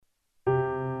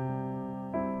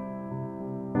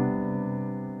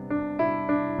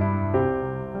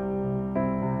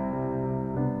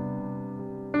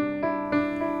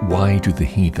Why do the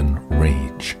heathen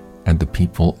rage, and the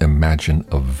people imagine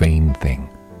a vain thing?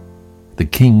 The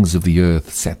kings of the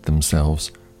earth set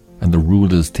themselves, and the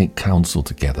rulers take counsel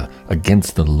together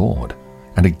against the Lord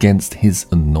and against his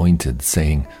anointed,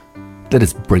 saying, Let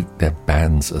us break their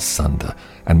bands asunder,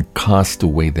 and cast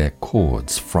away their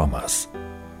cords from us.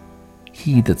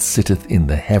 He that sitteth in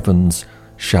the heavens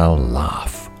shall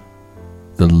laugh.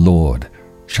 The Lord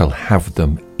shall have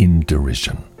them in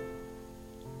derision.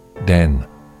 Then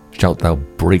shalt thou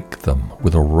break them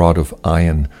with a rod of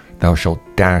iron, thou shalt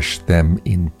dash them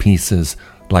in pieces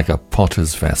like a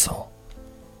potter's vessel.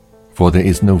 For there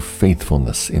is no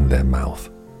faithfulness in their mouth.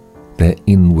 Their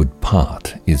inward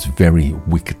part is very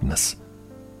wickedness.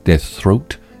 Their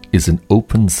throat is an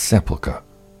open sepulchre.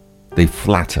 They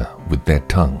flatter with their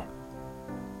tongue.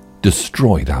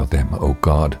 Destroy thou them, O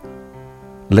God.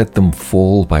 Let them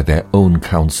fall by their own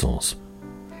counsels.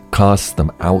 Cast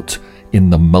them out in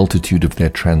the multitude of their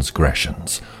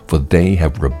transgressions, for they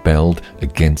have rebelled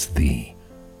against thee.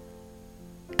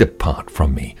 Depart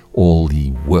from me, all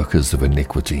ye workers of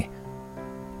iniquity.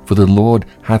 For the Lord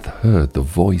hath heard the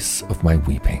voice of my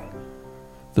weeping.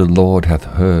 The Lord hath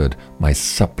heard my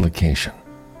supplication.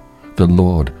 The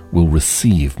Lord will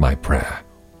receive my prayer.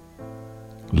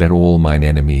 Let all mine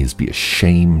enemies be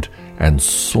ashamed and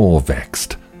sore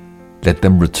vexed. Let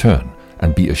them return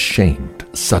and be ashamed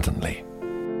suddenly.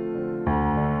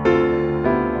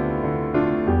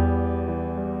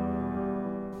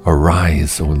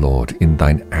 Arise, O Lord, in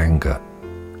thine anger.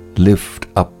 Lift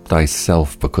up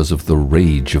thyself because of the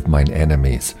rage of mine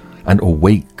enemies, and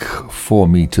awake for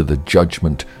me to the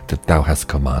judgment that thou hast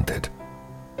commanded.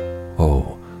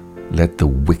 Oh, let the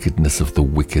wickedness of the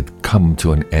wicked come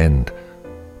to an end,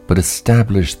 but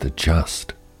establish the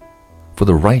just. For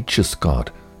the righteous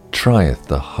God trieth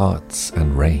the hearts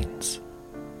and reins.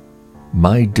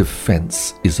 My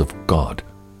defense is of God,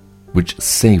 which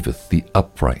saveth the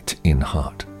upright in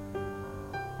heart.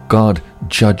 God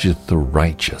judgeth the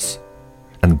righteous,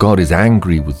 and God is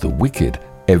angry with the wicked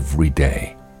every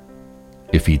day.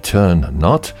 If he turn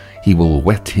not, he will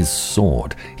whet his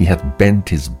sword. He hath bent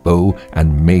his bow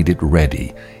and made it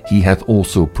ready. He hath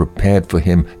also prepared for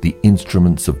him the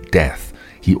instruments of death.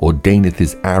 He ordaineth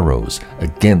his arrows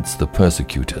against the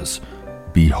persecutors.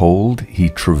 Behold, he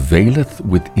travaileth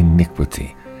with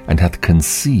iniquity, and hath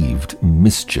conceived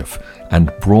mischief,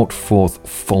 and brought forth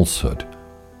falsehood.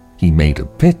 He made a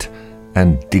pit,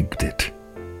 and digged it,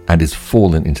 and is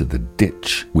fallen into the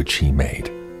ditch which he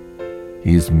made.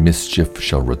 His mischief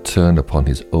shall return upon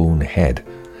his own head,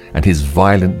 and his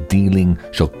violent dealing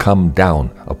shall come down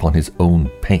upon his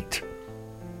own pate.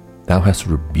 Thou hast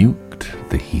rebuked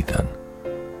the heathen.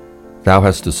 Thou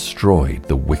hast destroyed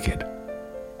the wicked.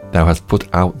 Thou hast put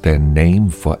out their name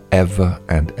for ever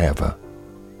and ever.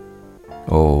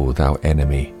 O thou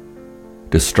enemy,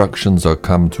 destructions are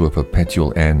come to a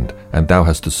perpetual end, and thou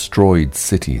hast destroyed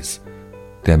cities.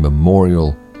 Their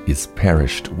memorial is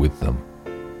perished with them.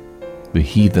 The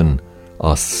heathen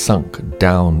are sunk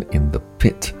down in the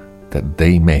pit that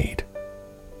they made.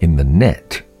 In the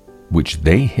net which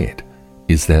they hid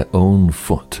is their own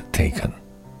foot taken.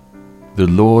 The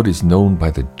Lord is known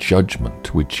by the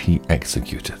judgment which he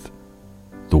executeth.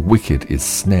 The wicked is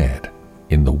snared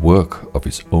in the work of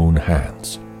his own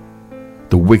hands.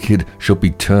 The wicked shall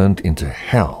be turned into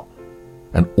hell,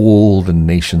 and all the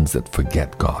nations that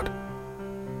forget God.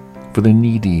 For the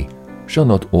needy shall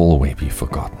not always be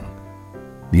forgotten.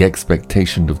 The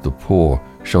expectation of the poor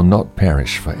shall not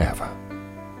perish forever.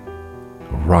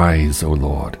 Arise, O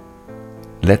Lord,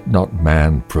 let not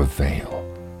man prevail.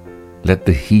 Let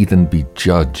the heathen be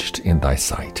judged in thy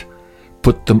sight.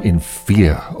 Put them in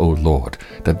fear, O Lord,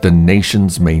 that the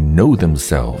nations may know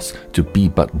themselves to be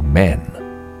but men.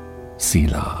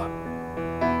 Selah.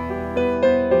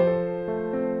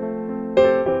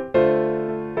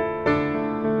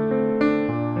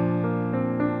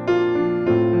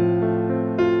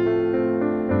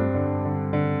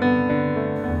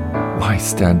 Why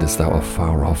standest thou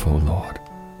afar off, O Lord?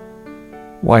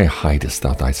 Why hidest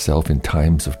thou thyself in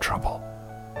times of trouble?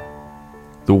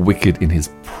 The wicked in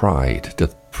his pride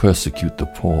doth persecute the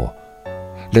poor.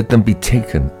 Let them be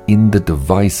taken in the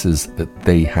devices that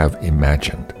they have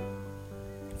imagined.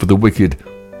 For the wicked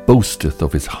boasteth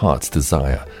of his heart's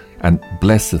desire, and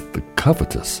blesseth the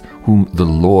covetous, whom the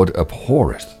Lord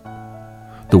abhorreth.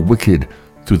 The wicked,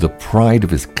 through the pride of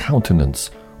his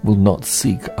countenance, will not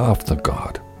seek after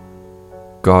God.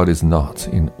 God is not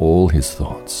in all his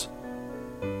thoughts.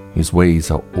 His ways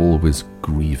are always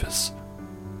grievous.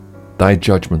 Thy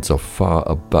judgments are far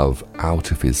above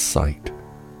out of his sight.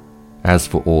 As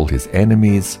for all his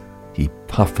enemies, he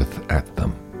puffeth at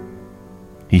them.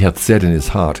 He hath said in his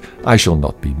heart, I shall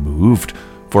not be moved,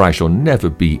 for I shall never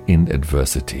be in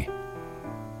adversity.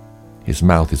 His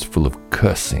mouth is full of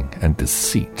cursing and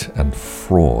deceit and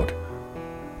fraud.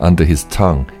 Under his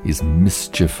tongue is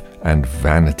mischief and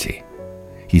vanity.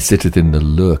 He sitteth in the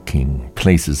lurking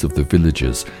places of the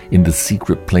villagers. In the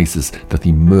secret places doth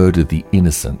he murder the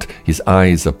innocent. His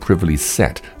eyes are privily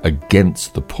set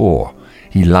against the poor.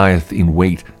 He lieth in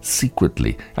wait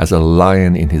secretly, as a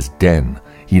lion in his den.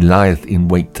 He lieth in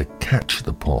wait to catch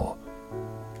the poor.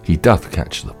 He doth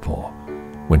catch the poor,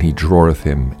 when he draweth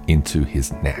him into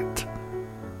his net.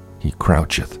 He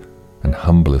croucheth and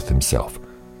humbleth himself,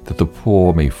 that the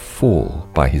poor may fall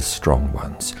by his strong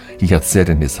ones. He hath said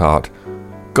in his heart,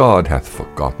 God hath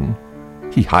forgotten.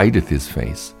 He hideth his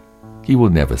face. He will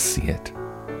never see it.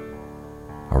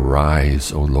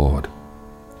 Arise, O Lord.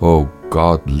 O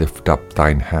God, lift up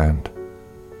thine hand.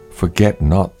 Forget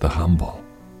not the humble.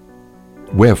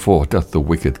 Wherefore doth the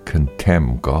wicked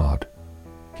contemn God?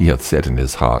 He hath said in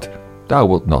his heart, Thou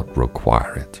wilt not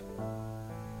require it.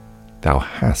 Thou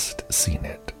hast seen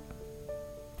it.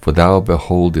 For thou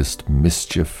beholdest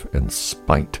mischief and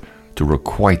spite, to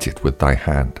requite it with thy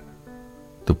hand.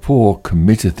 The poor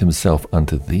committeth himself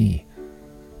unto thee.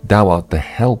 Thou art the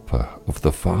helper of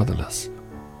the fatherless.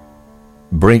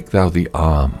 Break thou the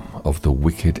arm of the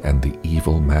wicked and the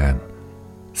evil man.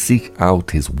 Seek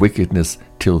out his wickedness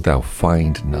till thou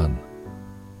find none.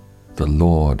 The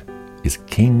Lord is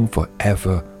king for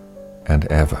ever and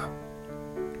ever.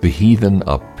 The heathen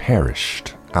are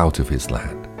perished out of his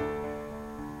land.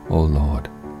 O Lord,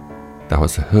 thou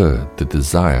hast heard the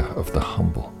desire of the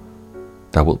humble.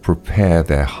 Thou wilt prepare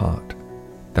their heart.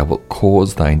 Thou wilt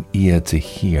cause thine ear to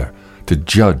hear, to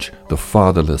judge the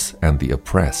fatherless and the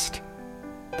oppressed,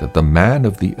 that the man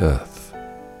of the earth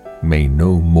may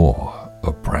no more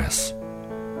oppress.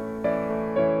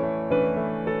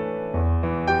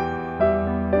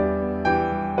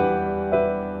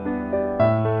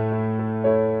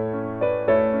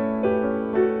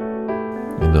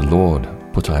 In the Lord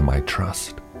put I my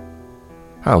trust.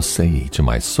 How say ye to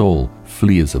my soul,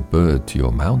 Flee as a bird to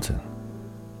your mountain?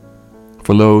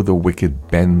 For lo, the wicked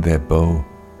bend their bow,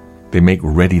 they make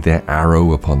ready their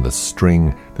arrow upon the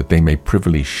string, that they may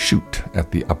privily shoot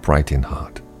at the upright in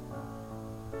heart.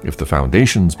 If the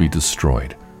foundations be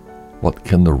destroyed, what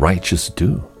can the righteous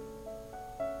do?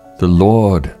 The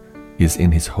Lord is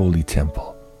in his holy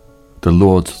temple. The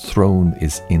Lord's throne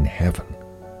is in heaven.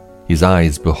 His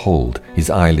eyes behold, his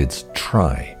eyelids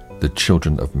try the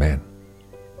children of men.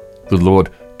 The Lord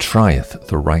trieth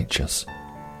the righteous,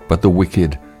 but the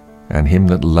wicked and him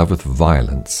that loveth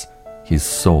violence his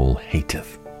soul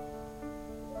hateth.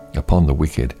 Upon the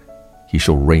wicked he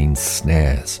shall rain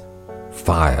snares,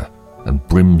 fire and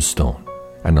brimstone,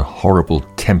 and a horrible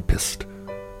tempest.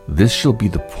 This shall be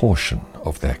the portion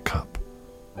of their cup.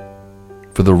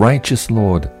 For the righteous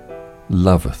Lord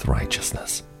loveth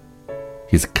righteousness.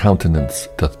 His countenance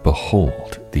doth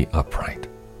behold the upright.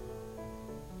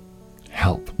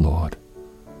 Help, Lord,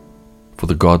 for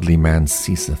the godly man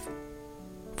ceaseth,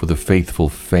 for the faithful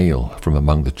fail from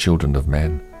among the children of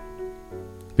men.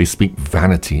 They speak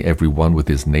vanity every one with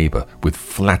his neighbor, with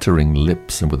flattering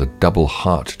lips and with a double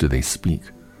heart do they speak.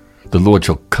 The Lord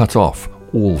shall cut off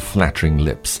all flattering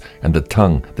lips, and the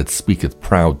tongue that speaketh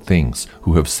proud things,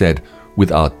 who have said,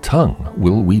 With our tongue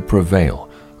will we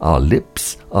prevail, our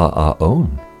lips are our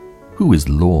own. Who is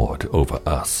Lord over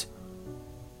us?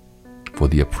 For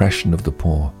the oppression of the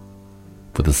poor,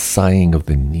 for the sighing of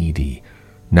the needy,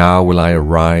 now will I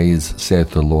arise,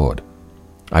 saith the Lord.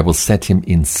 I will set him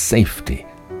in safety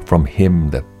from him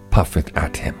that puffeth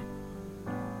at him.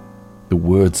 The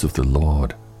words of the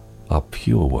Lord are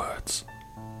pure words,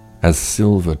 as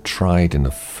silver tried in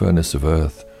a furnace of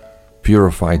earth,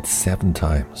 purified 7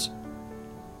 times.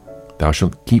 Thou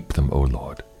shalt keep them, O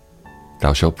Lord.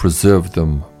 Thou shalt preserve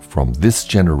them from this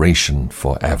generation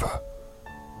forever.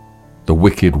 The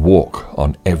wicked walk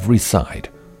on every side,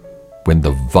 when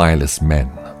the vilest men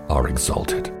are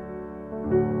exalted.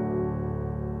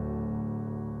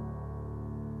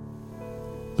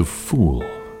 The fool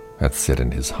hath said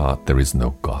in his heart, There is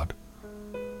no God.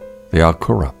 They are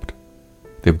corrupt.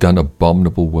 They have done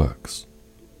abominable works.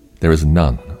 There is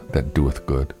none that doeth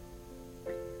good.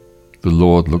 The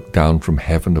Lord looked down from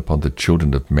heaven upon the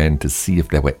children of men to see if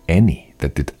there were any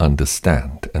that did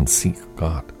understand and seek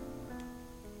God.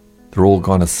 They're all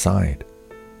gone aside.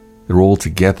 They're all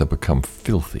together become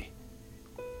filthy.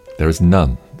 There is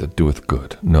none that doeth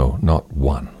good, no, not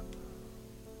one.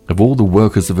 Of all the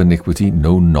workers of iniquity,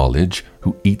 no knowledge,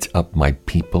 who eat up my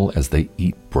people as they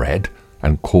eat bread,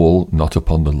 and call not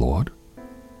upon the Lord?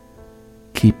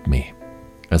 Keep me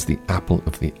as the apple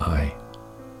of the eye.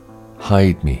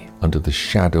 Hide me under the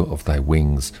shadow of thy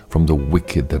wings from the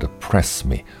wicked that oppress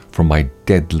me, from my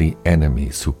deadly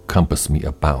enemies who compass me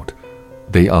about.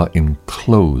 They are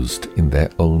enclosed in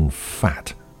their own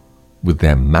fat. With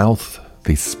their mouth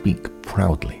they speak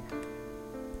proudly.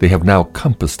 They have now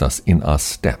compassed us in our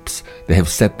steps. They have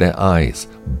set their eyes,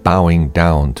 bowing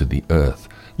down to the earth,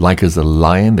 like as a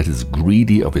lion that is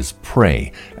greedy of his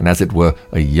prey, and as it were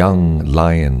a young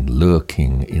lion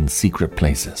lurking in secret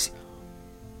places.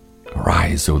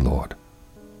 Arise, O Lord,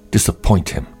 disappoint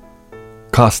him,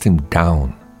 cast him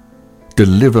down,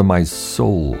 deliver my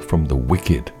soul from the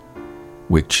wicked,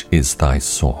 which is thy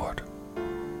sword.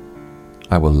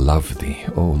 I will love thee,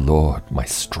 O Lord, my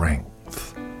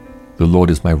strength. The Lord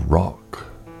is my rock,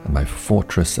 and my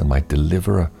fortress, and my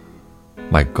deliverer,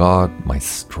 my God, my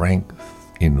strength,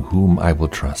 in whom I will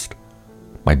trust,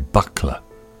 my buckler,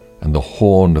 and the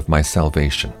horn of my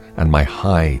salvation, and my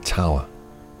high tower.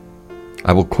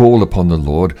 I will call upon the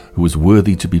Lord, who is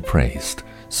worthy to be praised.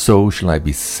 So shall I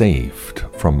be saved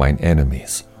from mine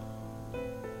enemies.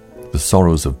 The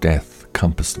sorrows of death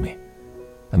compassed me,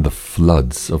 and the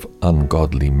floods of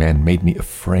ungodly men made me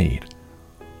afraid.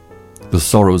 The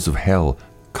sorrows of hell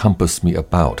compassed me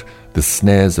about. The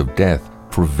snares of death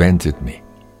prevented me.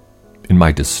 In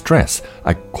my distress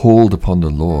I called upon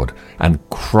the Lord, and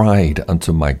cried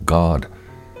unto my God.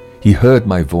 He heard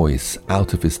my voice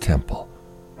out of his temple,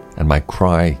 and my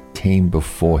cry came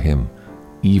before him,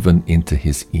 even into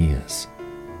his ears.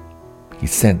 He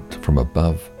sent from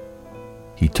above.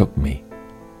 He took me.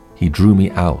 He drew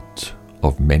me out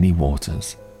of many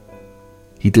waters.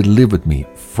 He delivered me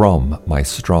from my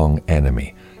strong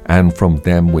enemy, and from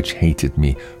them which hated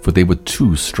me, for they were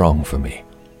too strong for me.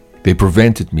 They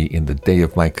prevented me in the day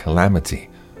of my calamity,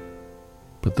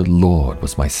 but the Lord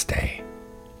was my stay.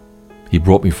 He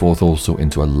brought me forth also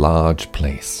into a large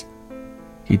place.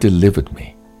 He delivered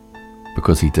me,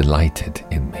 because he delighted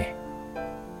in me.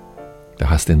 Thou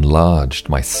hast enlarged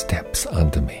my steps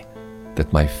under me,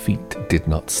 that my feet did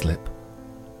not slip.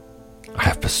 I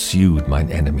have pursued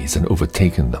mine enemies and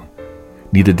overtaken them.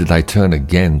 Neither did I turn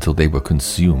again till they were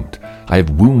consumed. I have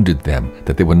wounded them,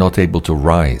 that they were not able to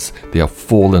rise. They are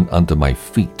fallen under my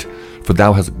feet. For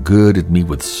thou hast girded me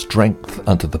with strength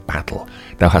unto the battle.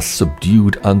 Thou hast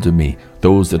subdued under me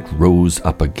those that rose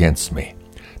up against me.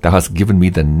 Thou hast given me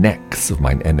the necks of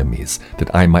mine enemies,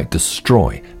 that I might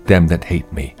destroy them that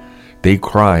hate me. They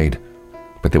cried,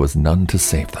 but there was none to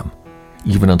save them,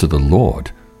 even unto the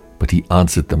Lord, but he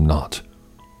answered them not.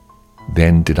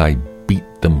 Then did I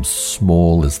beat them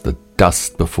small as the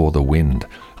dust before the wind.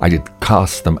 I did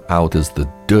cast them out as the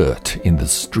dirt in the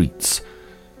streets.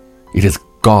 It is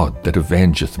God that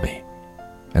avengeth me,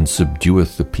 and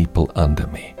subdueth the people under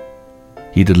me.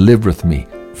 He delivereth me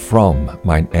from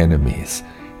mine enemies.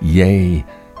 Yea,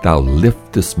 thou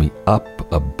liftest me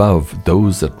up above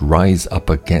those that rise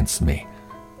up against me.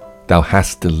 Thou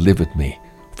hast delivered me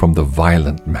from the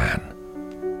violent man.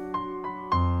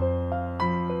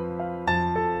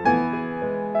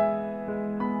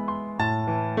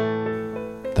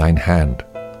 Thine hand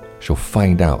shall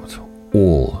find out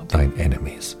all thine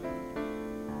enemies.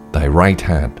 Thy right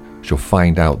hand shall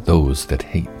find out those that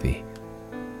hate thee.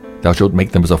 Thou shalt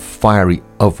make them as a fiery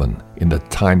oven in the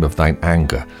time of thine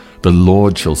anger. The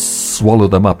Lord shall swallow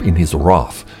them up in his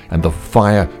wrath, and the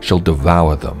fire shall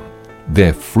devour them.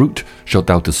 Their fruit shalt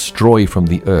thou destroy from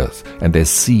the earth, and their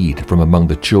seed from among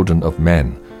the children of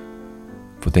men.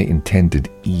 For they intended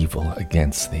evil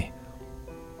against thee.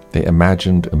 They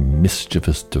imagined a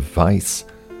mischievous device,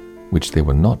 which they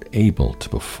were not able to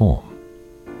perform.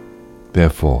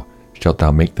 Therefore shalt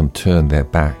thou make them turn their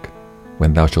back,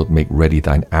 when thou shalt make ready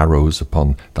thine arrows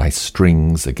upon thy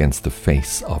strings against the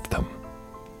face of them.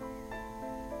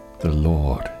 The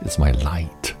Lord is my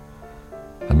light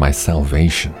and my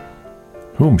salvation.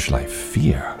 Whom shall I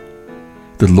fear?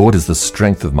 The Lord is the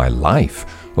strength of my life.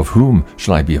 Of whom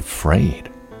shall I be afraid?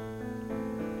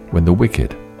 When the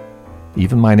wicked,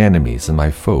 even mine enemies and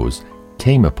my foes,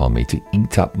 came upon me to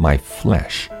eat up my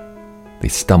flesh, they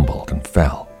stumbled and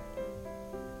fell.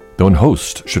 Though an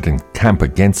host should encamp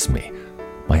against me,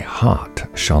 my heart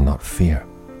shall not fear.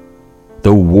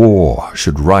 Though war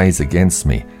should rise against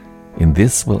me, in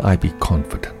this will I be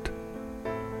confident.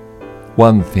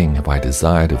 One thing have I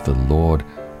desired of the Lord,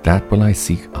 that will I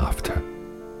seek after,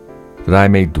 that I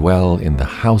may dwell in the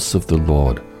house of the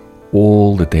Lord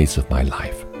all the days of my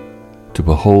life, to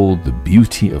behold the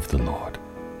beauty of the Lord,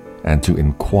 and to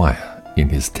inquire in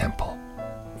his temple.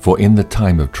 For in the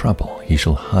time of trouble he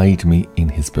shall hide me in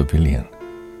his pavilion.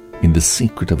 In the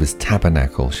secret of his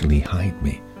tabernacle shall he hide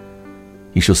me.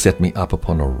 He shall set me up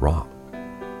upon a rock.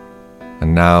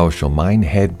 And now shall mine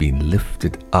head be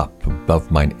lifted up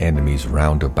above mine enemies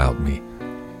round about me.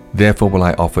 Therefore will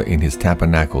I offer in his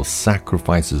tabernacle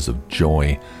sacrifices of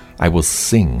joy. I will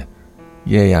sing,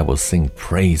 yea, I will sing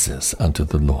praises unto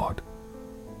the Lord.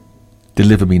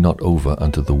 Deliver me not over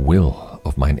unto the will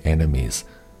of mine enemies,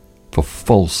 for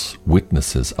false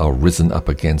witnesses are risen up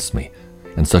against me,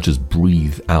 and such as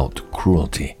breathe out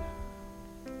cruelty.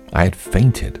 I had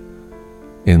fainted,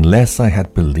 unless I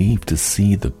had believed to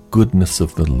see the goodness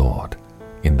of the Lord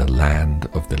in the land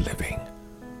of the living.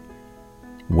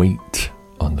 Wait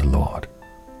on the Lord.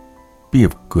 Be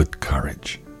of good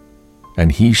courage,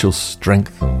 and he shall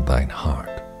strengthen thine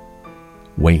heart.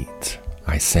 Wait,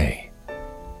 I say,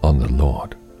 on the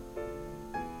Lord.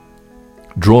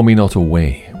 Draw me not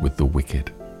away with the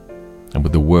wicked, and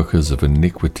with the workers of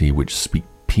iniquity, which speak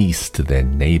peace to their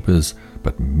neighbors,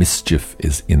 but mischief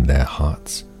is in their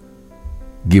hearts.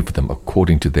 Give them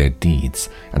according to their deeds,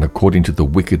 and according to the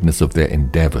wickedness of their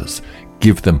endeavors.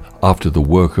 Give them after the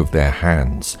work of their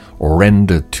hands, or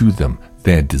render to them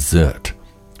their desert,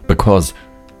 because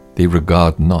they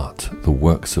regard not the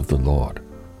works of the Lord,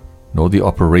 nor the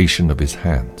operation of his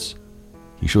hands.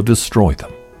 He shall destroy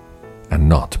them, and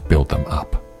not build them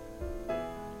up.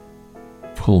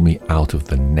 Pull me out of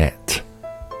the net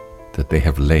that they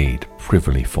have laid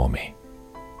privily for me,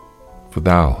 for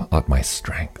thou art my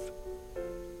strength.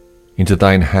 Into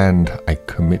thine hand I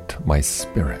commit my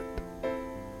spirit.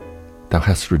 Thou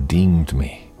hast redeemed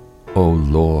me, O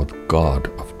Lord God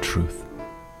of truth.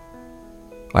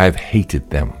 I have hated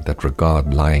them that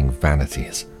regard lying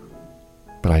vanities,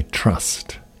 but I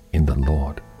trust in the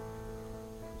Lord.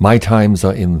 My times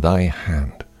are in thy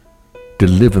hand.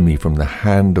 Deliver me from the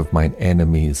hand of mine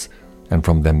enemies, and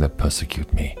from them that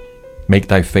persecute me. Make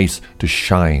thy face to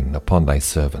shine upon thy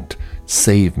servant.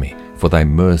 Save me for thy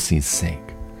mercy's sake.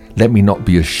 Let me not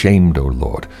be ashamed, O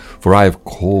Lord, for I have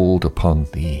called upon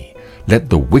thee. Let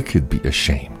the wicked be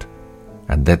ashamed,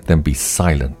 and let them be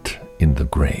silent in the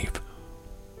grave.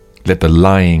 Let the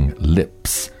lying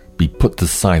lips be put to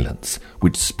silence,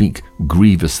 which speak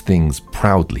grievous things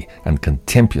proudly and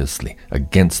contemptuously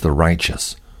against the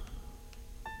righteous.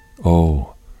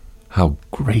 Oh, how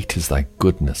great is thy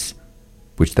goodness,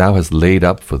 which thou hast laid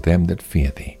up for them that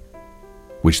fear thee,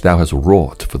 which thou hast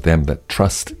wrought for them that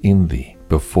trust in thee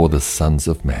before the sons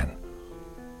of men.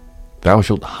 Thou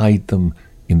shalt hide them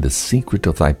in the secret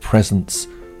of thy presence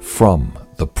from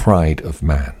the pride of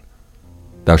man.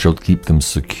 Thou shalt keep them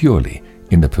securely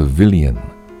in the pavilion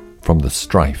from the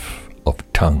strife of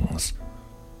tongues.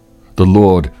 The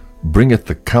Lord bringeth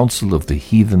the counsel of the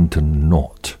heathen to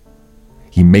naught.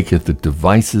 He maketh the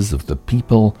devices of the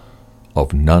people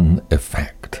of none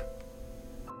effect.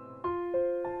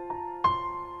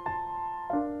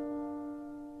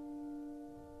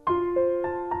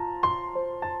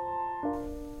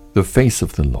 The face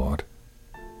of the Lord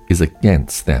is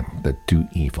against them that do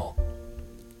evil,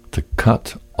 to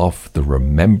cut off the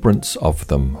remembrance of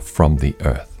them from the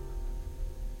earth.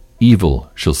 Evil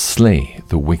shall slay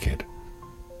the wicked,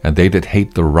 and they that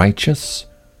hate the righteous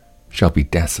shall be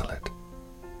desolate.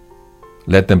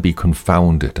 Let them be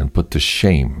confounded and put to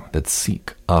shame that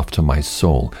seek after my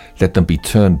soul. Let them be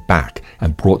turned back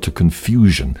and brought to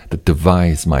confusion that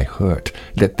devise my hurt.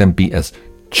 Let them be as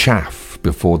chaff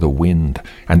before the wind,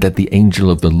 and let the angel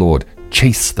of the Lord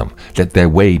chase them. Let their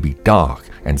way be dark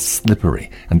and slippery,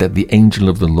 and let the angel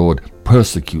of the Lord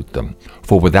persecute them.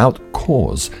 For without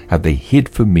cause have they hid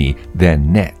for me their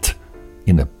net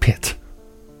in a pit,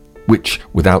 which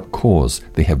without cause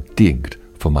they have digged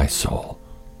for my soul.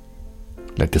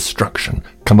 Let destruction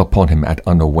come upon him at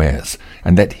unawares,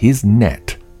 and let his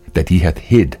net that he hath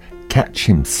hid catch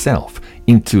himself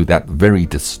into that very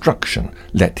destruction.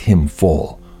 Let him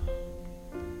fall.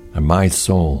 And my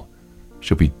soul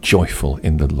shall be joyful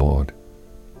in the Lord.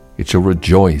 It shall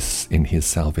rejoice in his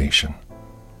salvation.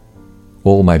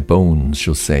 All my bones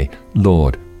shall say,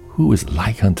 Lord, who is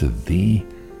like unto thee,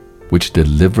 which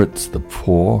delivereth the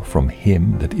poor from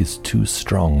him that is too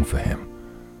strong for him?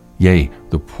 Yea,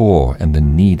 the poor and the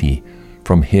needy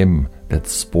from him that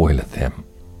spoileth him.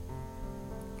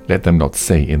 Let them not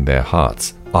say in their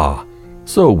hearts, Ah,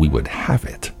 so we would have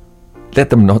it. Let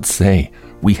them not say,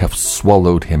 We have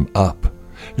swallowed him up.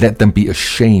 Let them be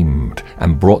ashamed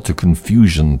and brought to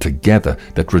confusion together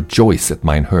that rejoice at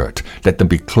mine hurt. Let them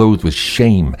be clothed with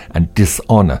shame and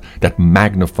dishonor that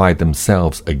magnify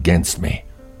themselves against me.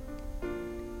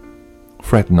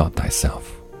 Fret not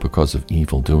thyself because of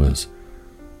evildoers,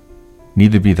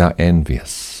 neither be thou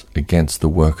envious against the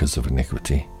workers of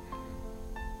iniquity,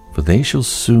 for they shall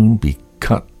soon be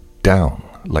cut down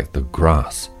like the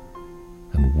grass,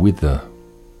 and wither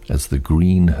as the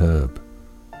green herb.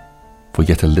 For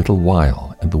yet a little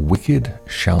while, and the wicked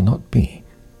shall not be.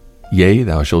 Yea,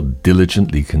 thou shalt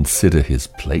diligently consider his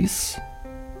place,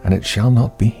 and it shall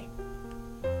not be.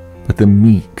 But the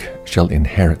meek shall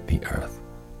inherit the earth,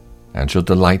 and shall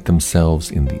delight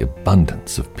themselves in the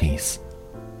abundance of peace.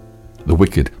 The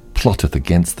wicked plotteth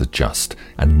against the just,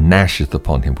 and gnasheth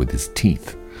upon him with his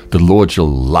teeth. The Lord shall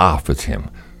laugh at him,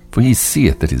 for he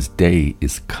seeth that his day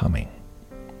is coming.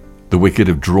 The wicked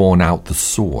have drawn out the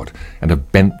sword, and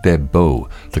have bent their bow,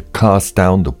 to cast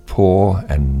down the poor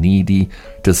and needy,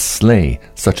 to slay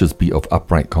such as be of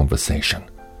upright conversation.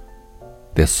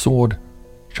 Their sword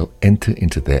shall enter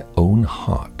into their own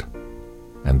heart,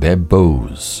 and their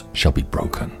bows shall be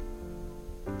broken.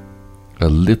 A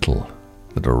little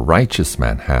that a righteous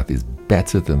man hath is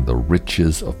better than the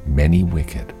riches of many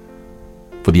wicked.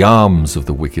 For the arms of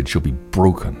the wicked shall be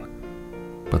broken,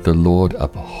 but the Lord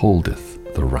upholdeth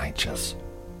the righteous.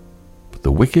 But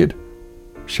the wicked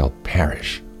shall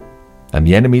perish, and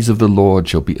the enemies of the Lord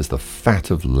shall be as the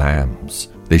fat of lambs.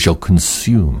 They shall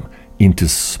consume, into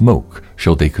smoke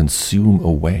shall they consume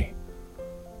away.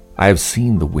 I have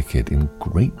seen the wicked in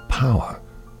great power,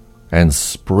 and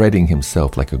spreading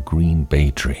himself like a green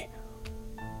bay tree.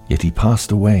 Yet he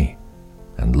passed away,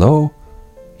 and lo,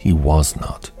 he was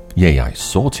not. Yea, I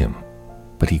sought him,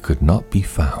 but he could not be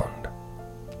found.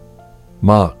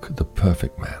 Mark the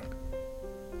perfect man,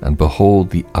 and behold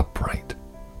the upright,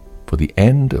 for the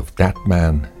end of that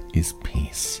man is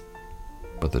peace.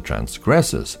 But the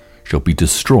transgressors shall be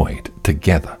destroyed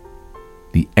together.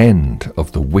 The end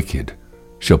of the wicked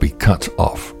shall be cut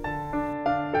off.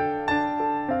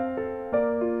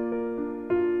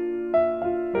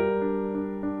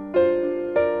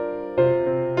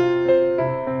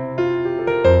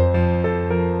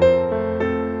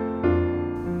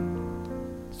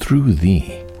 Through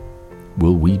thee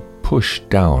will we push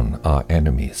down our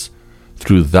enemies.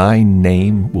 Through thy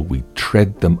name will we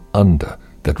tread them under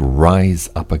that rise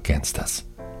up against us.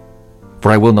 For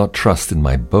I will not trust in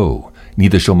my bow,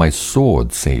 neither shall my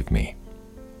sword save me.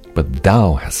 But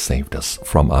thou hast saved us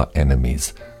from our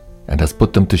enemies, and hast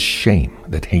put them to shame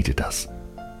that hated us.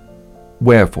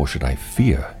 Wherefore should I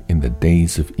fear in the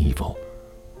days of evil,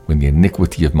 when the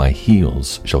iniquity of my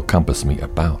heels shall compass me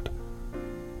about?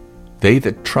 They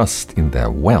that trust in their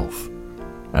wealth,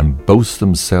 and boast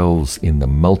themselves in the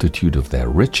multitude of their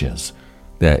riches,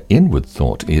 their inward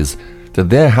thought is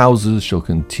that their houses shall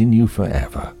continue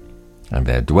forever, and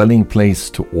their dwelling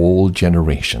place to all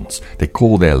generations. They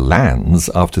call their lands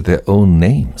after their own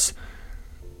names.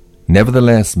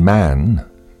 Nevertheless, man,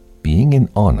 being in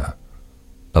honor,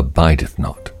 abideth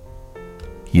not.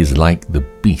 He is like the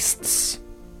beasts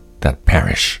that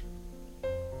perish.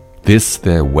 This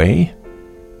their way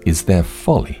is their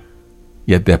folly,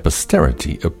 yet their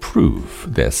posterity approve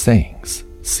their sayings.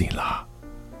 Selah.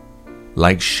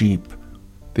 Like sheep,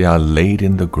 they are laid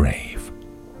in the grave.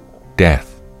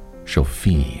 Death shall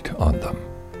feed on them,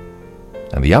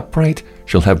 and the upright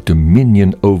shall have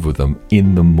dominion over them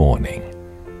in the morning,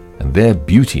 and their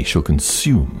beauty shall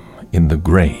consume in the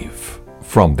grave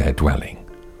from their dwelling.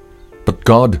 But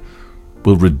God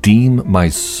will redeem my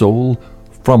soul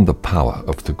from the power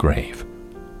of the grave,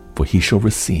 for he shall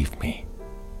receive me.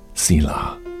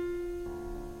 Selah.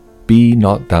 Be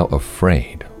not thou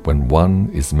afraid when one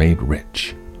is made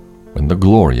rich, when the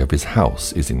glory of his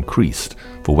house is increased,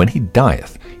 for when he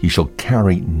dieth, he shall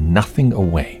carry nothing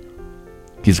away.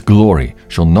 His glory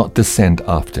shall not descend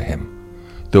after him.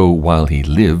 Though while he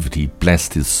lived he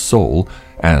blessed his soul,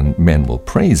 and men will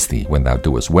praise thee when thou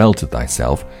doest well to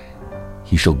thyself,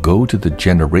 he shall go to the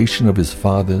generation of his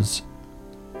fathers.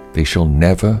 They shall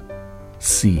never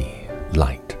see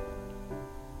light.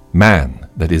 Man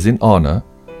that is in honor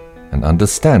and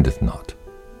understandeth not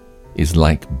is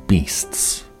like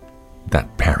beasts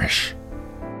that perish.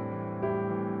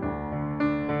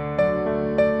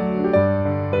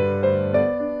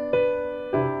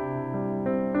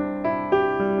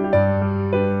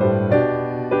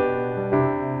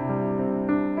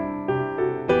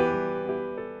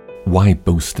 Why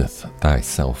boasteth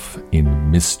thyself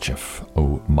in mischief,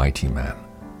 O mighty man?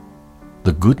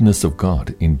 The goodness of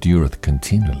God endureth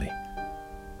continually.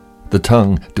 The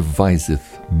tongue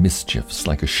deviseth mischiefs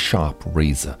like a sharp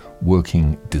razor,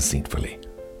 working deceitfully.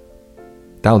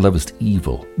 Thou lovest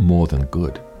evil more than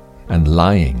good, and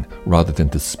lying rather than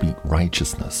to speak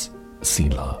righteousness.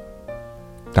 Selah.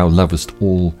 Thou lovest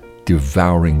all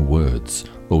devouring words,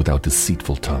 O thou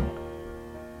deceitful tongue.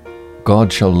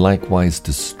 God shall likewise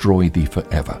destroy thee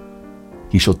forever.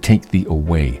 He shall take thee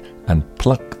away, and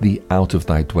pluck thee out of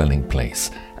thy dwelling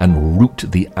place, and root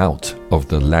thee out of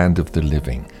the land of the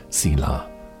living. Selah.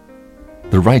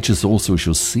 The righteous also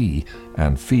shall see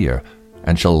and fear,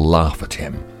 and shall laugh at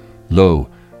him. Lo,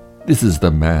 this is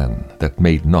the man that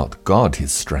made not God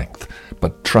his strength,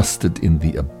 but trusted in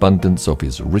the abundance of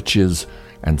his riches,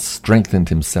 and strengthened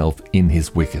himself in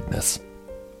his wickedness.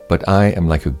 But I am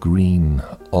like a green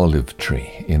olive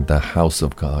tree in the house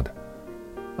of God.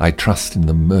 I trust in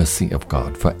the mercy of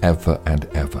God forever and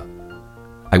ever.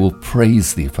 I will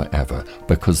praise thee forever,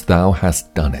 because thou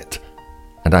hast done it,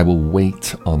 and I will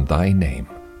wait on thy name,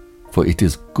 for it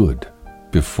is good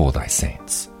before thy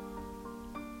saints.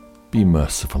 Be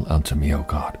merciful unto me, O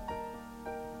God,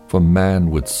 for man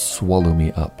would swallow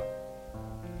me up.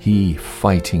 He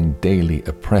fighting daily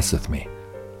oppresseth me.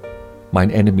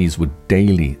 Mine enemies would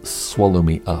daily swallow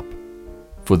me up,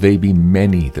 for they be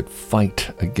many that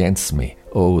fight against me,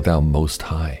 O thou Most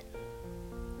High.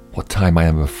 What time I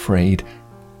am afraid,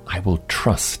 I will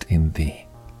trust in thee.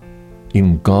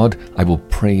 In God I will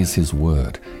praise his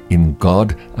word. In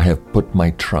God I have put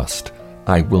my trust.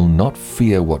 I will not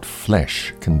fear what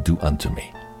flesh can do unto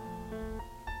me.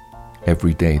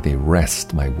 Every day they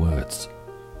wrest my words.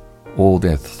 All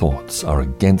their thoughts are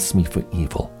against me for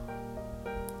evil.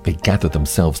 They gather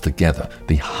themselves together,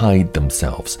 they hide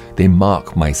themselves, they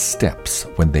mark my steps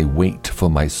when they wait for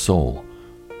my soul.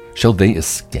 Shall they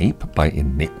escape by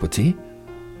iniquity?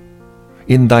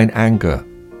 In thine anger,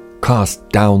 cast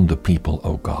down the people,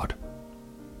 O God.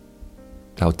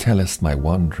 Thou tellest my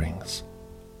wanderings.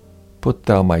 Put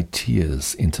thou my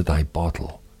tears into thy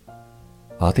bottle.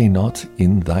 Are they not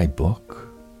in thy book?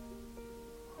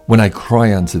 When I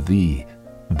cry unto thee,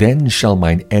 then shall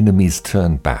mine enemies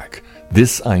turn back.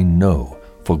 This I know,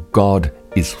 for God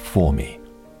is for me.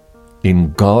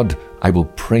 In God I will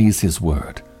praise his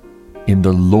word. In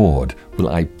the Lord will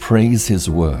I praise his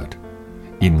word.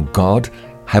 In God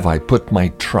have I put my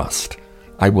trust.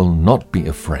 I will not be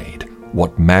afraid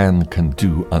what man can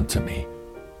do unto me.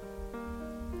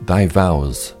 Thy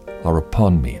vows are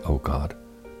upon me, O God.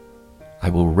 I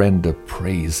will render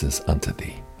praises unto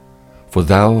thee. For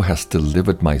thou hast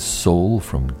delivered my soul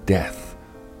from death.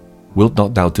 Wilt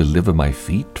not thou deliver my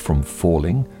feet from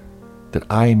falling, that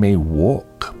I may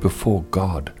walk before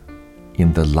God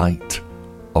in the light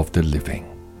of the living?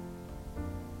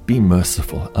 Be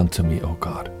merciful unto me, O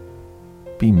God.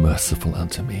 Be merciful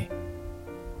unto me.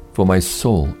 For my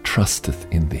soul trusteth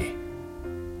in thee.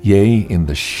 Yea, in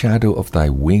the shadow of thy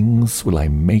wings will I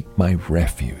make my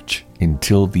refuge,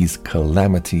 until these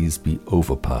calamities be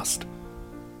overpast.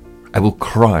 I will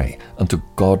cry unto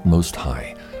God Most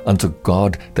High, unto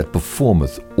God that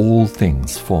performeth all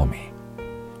things for me.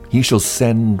 He shall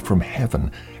send from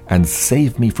heaven, and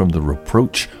save me from the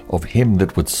reproach of him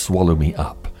that would swallow me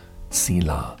up.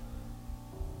 Selah.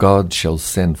 God shall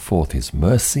send forth his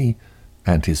mercy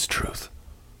and his truth.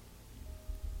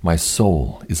 My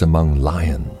soul is among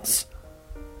lions,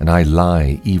 and I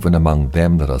lie even among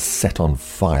them that are set on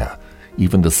fire,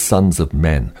 even the sons of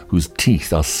men, whose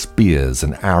teeth are spears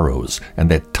and arrows, and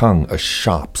their tongue a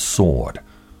sharp sword.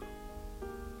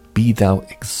 Be thou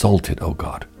exalted, O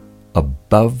God,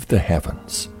 above the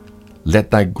heavens.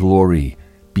 Let thy glory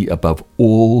be above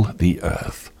all the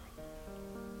earth.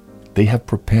 They have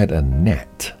prepared a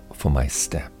net for my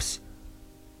steps.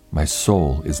 My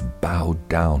soul is bowed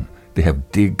down. They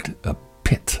have digged a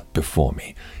pit before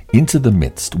me, into the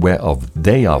midst whereof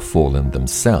they are fallen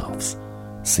themselves.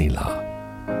 Selah.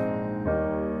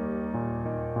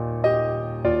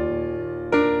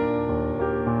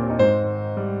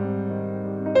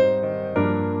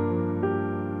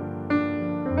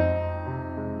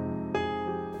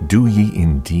 Do ye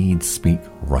indeed speak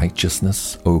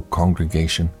righteousness, O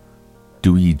congregation?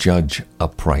 Do ye judge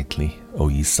uprightly, O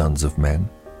ye sons of men?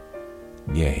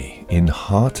 Yea, in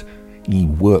heart ye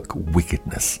work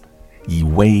wickedness. Ye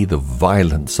weigh the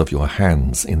violence of your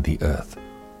hands in the earth.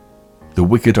 The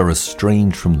wicked are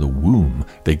estranged from the womb.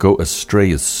 They go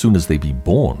astray as soon as they be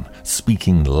born,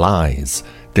 speaking lies.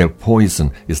 Their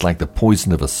poison is like the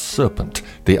poison of a serpent.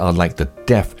 They are like the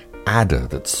deaf adder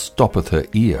that stoppeth her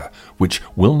ear, which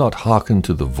will not hearken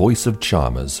to the voice of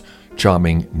charmers,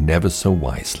 charming never so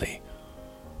wisely.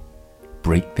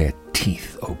 Break their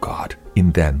teeth, O God,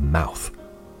 in their mouth.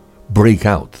 Break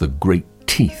out the great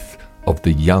teeth of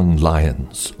the young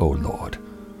lions, O Lord.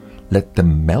 Let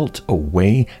them melt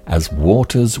away as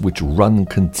waters which run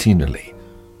continually.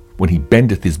 When he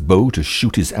bendeth his bow to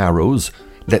shoot his arrows,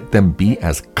 let them be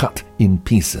as cut in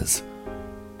pieces.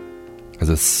 As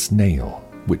a snail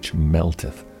which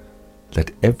melteth,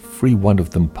 let every one of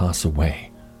them pass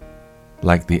away,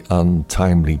 like the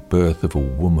untimely birth of a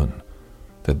woman,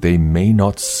 that they may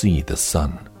not see the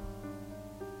sun.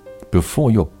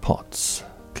 Before your pots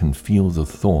can feel the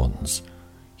thorns,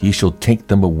 ye shall take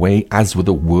them away as with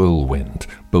a whirlwind,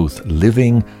 both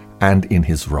living and in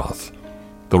his wrath.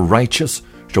 The righteous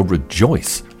shall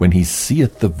rejoice when he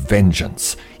seeth the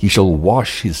vengeance. He shall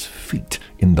wash his feet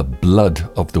in the blood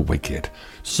of the wicked,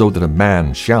 so that a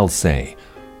man shall say,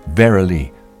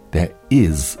 Verily, there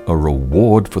is a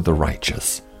reward for the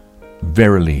righteous.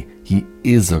 Verily, he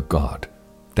is a God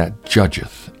that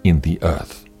judgeth in the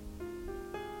earth.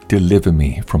 Deliver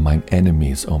me from mine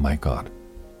enemies, O my God.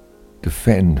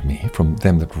 Defend me from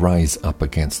them that rise up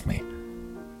against me.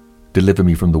 Deliver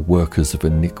me from the workers of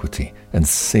iniquity, and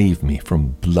save me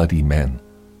from bloody men.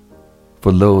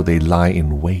 For lo, they lie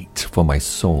in wait for my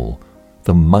soul.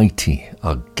 The mighty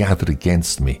are gathered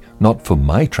against me, not for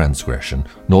my transgression,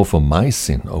 nor for my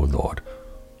sin, O Lord.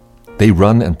 They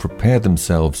run and prepare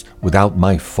themselves without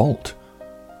my fault.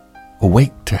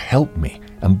 Awake to help me,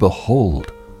 and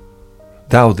behold.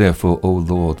 Thou therefore, O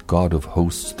Lord, God of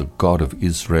hosts, the God of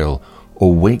Israel,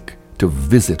 awake to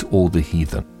visit all the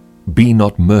heathen. Be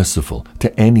not merciful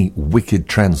to any wicked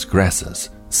transgressors,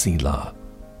 Selah.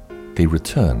 They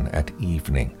return at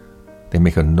evening. They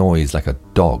make a noise like a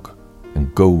dog,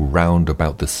 and go round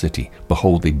about the city.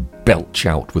 Behold, they belch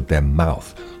out with their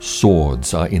mouth.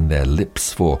 Swords are in their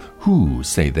lips, for who,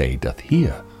 say they, doth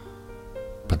hear?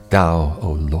 But thou,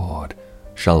 O Lord,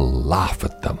 shalt laugh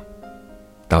at them.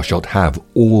 Thou shalt have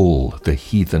all the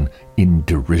heathen in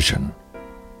derision.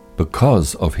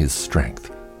 Because of his strength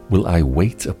will I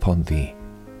wait upon thee,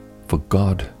 for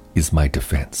God is my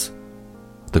defense.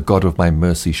 The God of my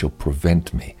mercy shall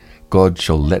prevent me. God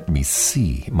shall let me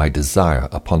see my desire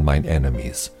upon mine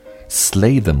enemies.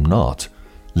 Slay them not,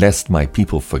 lest my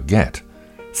people forget.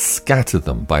 Scatter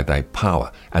them by thy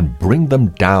power, and bring them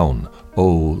down, O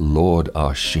Lord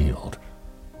our shield.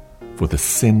 For the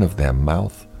sin of their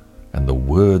mouth and the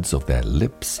words of their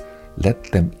lips, let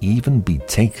them even be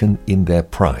taken in their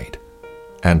pride,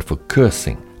 and for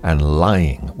cursing and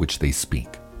lying which they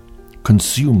speak.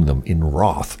 Consume them in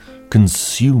wrath,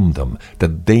 consume them,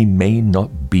 that they may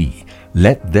not be.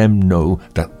 Let them know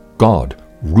that God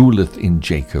ruleth in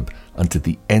Jacob unto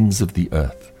the ends of the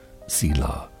earth,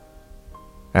 Selah.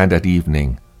 And at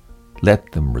evening let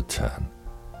them return,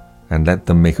 and let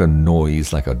them make a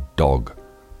noise like a dog,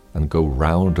 and go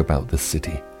round about the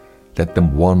city. Let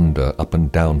them wander up and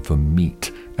down for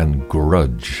meat, and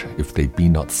grudge if they be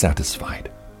not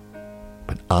satisfied.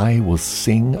 But I will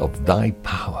sing of thy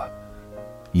power.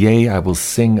 Yea, I will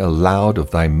sing aloud of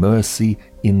thy mercy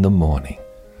in the morning.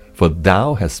 For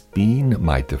thou hast been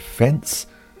my defense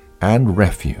and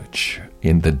refuge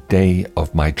in the day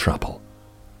of my trouble.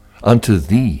 Unto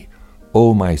thee,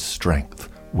 O my strength,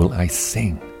 will I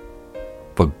sing.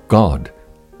 For God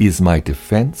is my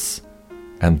defense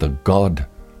and the God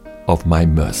of my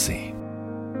mercy.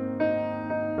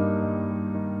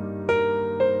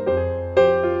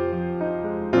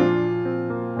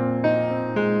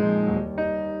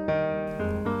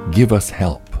 Give us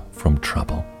help from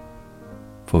trouble,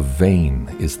 for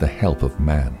vain is the help of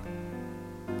man.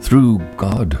 Through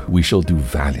God we shall do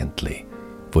valiantly,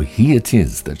 for he it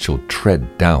is that shall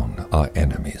tread down our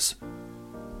enemies.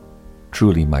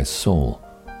 Truly my soul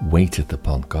waiteth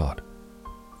upon God.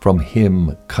 From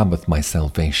him cometh my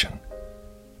salvation.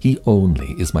 He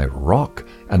only is my rock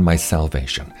and my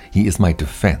salvation. He is my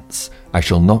defense. I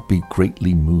shall not be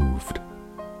greatly moved.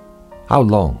 How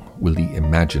long will ye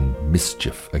imagine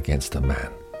mischief against a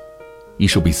man? Ye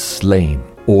shall be slain,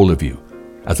 all of you.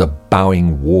 As a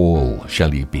bowing wall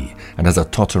shall ye be, and as a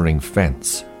tottering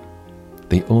fence.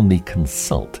 They only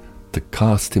consult to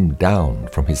cast him down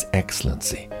from his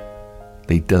excellency.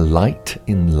 They delight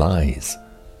in lies.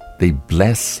 They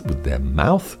bless with their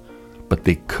mouth, but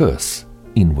they curse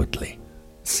inwardly.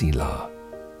 Selah.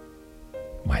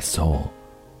 My soul,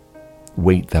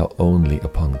 wait thou only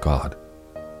upon God,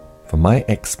 for my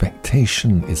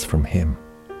expectation is from him.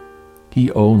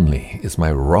 He only is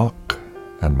my rock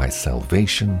and my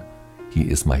salvation. He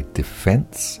is my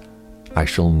defense. I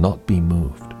shall not be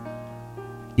moved.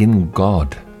 In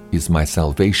God is my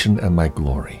salvation and my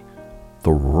glory.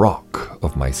 The rock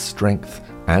of my strength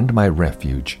and my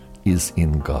refuge is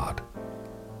in God.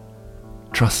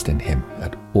 Trust in him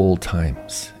at all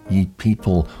times. Ye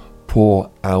people, pour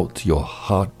out your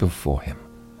heart before him.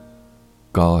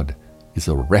 God is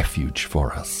a refuge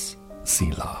for us.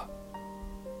 Selah.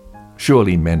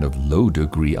 Surely men of low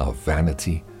degree are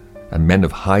vanity, and men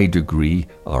of high degree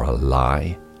are a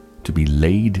lie. To be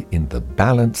laid in the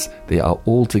balance, they are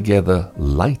altogether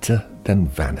lighter than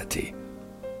vanity.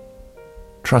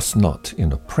 Trust not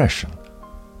in oppression,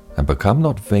 and become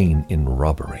not vain in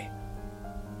robbery.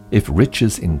 If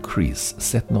riches increase,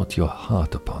 set not your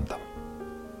heart upon them.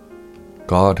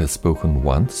 God has spoken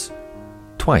once,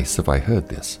 twice have I heard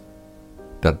this,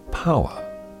 that power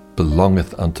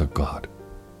belongeth unto God.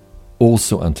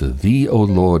 Also unto thee, O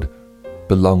Lord,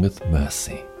 belongeth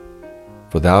mercy,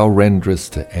 for thou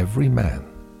renderest to every man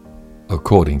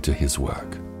according to his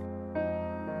work.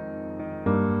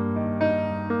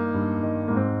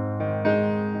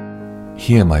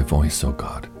 Hear my voice, O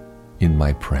God, in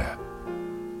my prayer.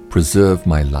 Preserve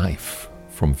my life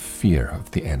from fear of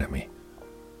the enemy.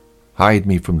 Hide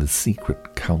me from the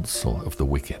secret counsel of the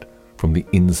wicked, from the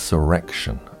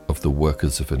insurrection of the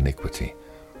workers of iniquity,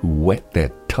 who whet their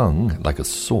tongue like a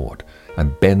sword,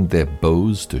 and bend their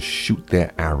bows to shoot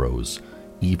their arrows,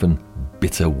 even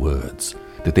bitter words,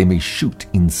 that they may shoot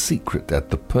in secret at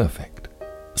the perfect.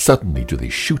 Suddenly do they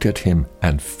shoot at him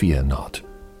and fear not.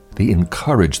 They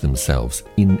encourage themselves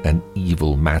in an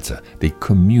evil matter. They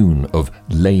commune of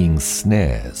laying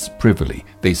snares privily.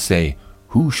 They say,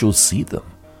 who shall see them?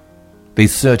 They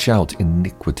search out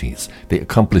iniquities. They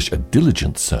accomplish a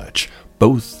diligent search.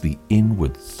 Both the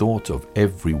inward thought of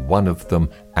every one of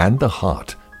them and the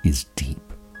heart is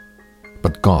deep.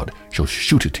 But God shall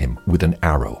shoot at him with an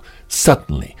arrow.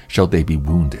 Suddenly shall they be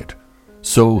wounded.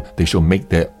 So they shall make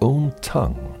their own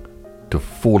tongue to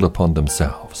fall upon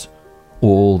themselves.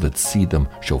 All that see them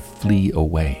shall flee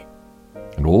away.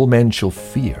 And all men shall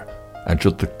fear and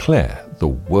shall declare the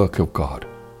work of God,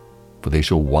 for they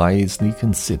shall wisely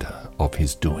consider of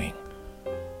his doing.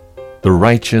 The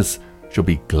righteous shall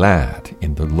be glad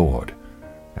in the Lord,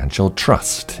 and shall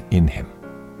trust in him,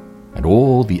 and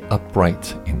all the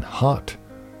upright in heart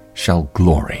shall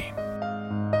glory.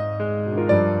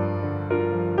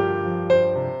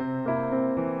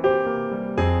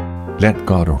 Let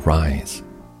God arise,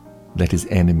 let his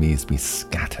enemies be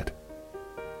scattered.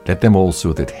 Let them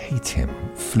also that hate him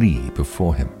flee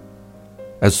before him.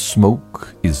 As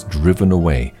smoke is driven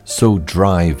away, so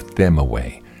drive them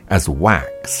away. As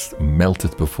wax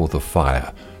melteth before the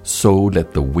fire, so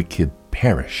let the wicked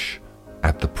perish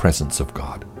at the presence of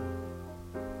God.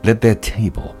 Let their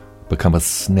table become a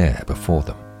snare before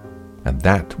them, and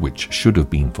that which should have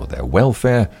been for their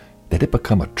welfare, let it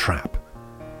become a trap.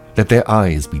 Let their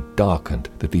eyes be darkened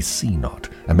that they see not,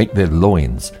 and make their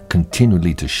loins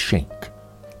continually to shake.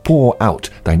 Pour out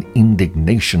thine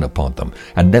indignation upon them,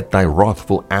 and let thy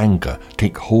wrathful anger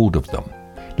take hold of them.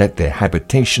 Let their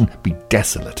habitation be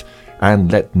desolate,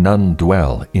 and let none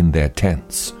dwell in their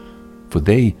tents. For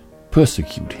they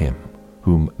persecute him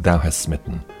whom thou hast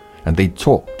smitten, and they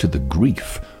talk to the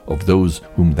grief of those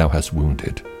whom thou hast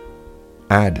wounded.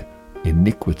 Add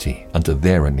iniquity unto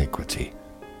their iniquity,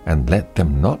 and let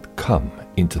them not come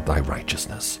into thy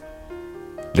righteousness.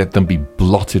 Let them be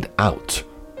blotted out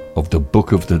of the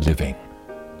book of the living,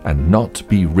 and not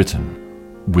be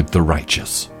written with the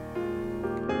righteous.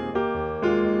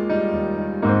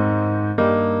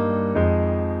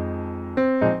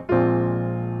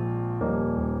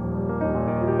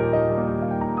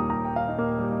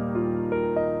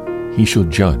 He shall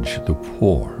judge the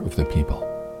poor of the people.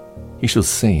 He shall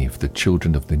save the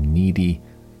children of the needy,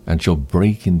 and shall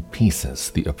break in pieces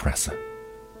the oppressor.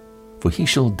 For he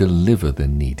shall deliver the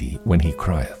needy when he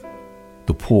crieth,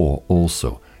 the poor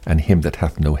also, and him that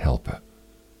hath no helper.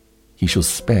 He shall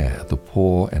spare the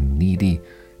poor and needy,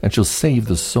 and shall save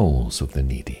the souls of the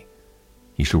needy.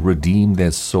 He shall redeem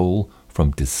their soul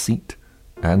from deceit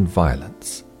and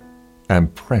violence,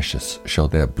 and precious shall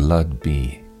their blood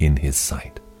be in his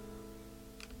sight.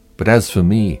 But as for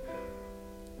me,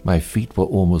 my feet were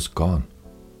almost gone.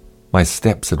 My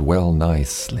steps had well nigh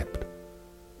slipped.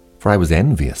 For I was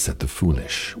envious at the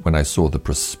foolish when I saw the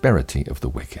prosperity of the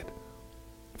wicked.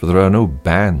 For there are no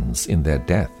bands in their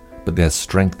death, but their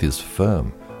strength is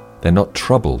firm. They are not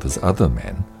troubled as other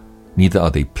men, neither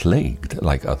are they plagued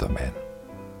like other men.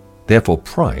 Therefore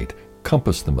pride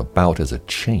compassed them about as a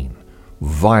chain.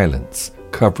 Violence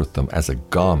covereth them as a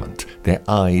garment. Their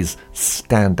eyes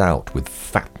stand out with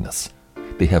fatness.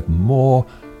 They have more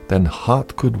than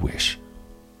heart could wish.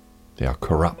 They are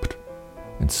corrupt,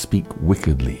 and speak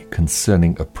wickedly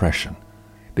concerning oppression.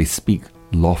 They speak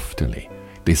loftily.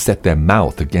 They set their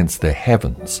mouth against the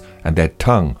heavens, and their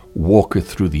tongue walketh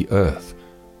through the earth.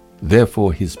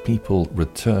 Therefore his people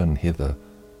return hither,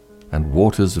 and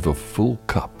waters of a full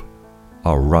cup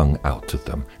are wrung out to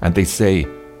them. And they say,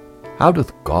 how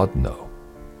doth God know?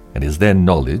 And is there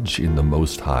knowledge in the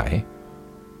Most High?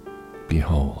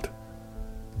 Behold,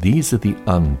 these are the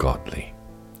ungodly,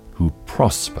 who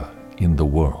prosper in the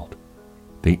world.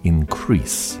 They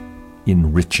increase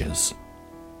in riches.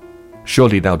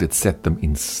 Surely thou didst set them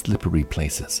in slippery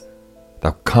places.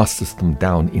 Thou castest them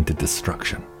down into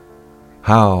destruction.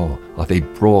 How are they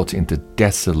brought into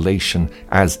desolation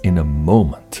as in a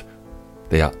moment?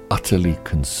 They are utterly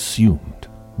consumed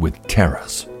with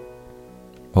terrors.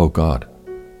 O God,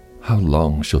 How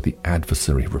long shall the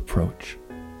adversary reproach?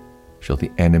 Shall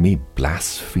the enemy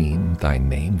blaspheme thy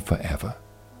name forever?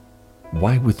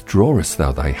 Why withdrawest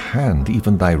thou thy hand,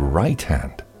 even thy right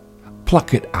hand?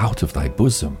 Pluck it out of thy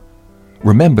bosom.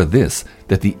 Remember this,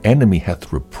 that the enemy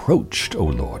hath reproached, O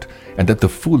Lord, and that the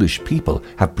foolish people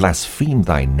have blasphemed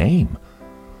thy name.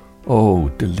 O,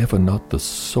 deliver not the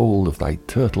soul of thy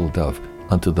turtle dove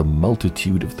unto the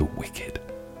multitude of the wicked.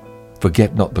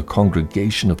 Forget not the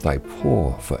congregation of thy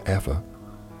poor forever.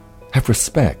 Have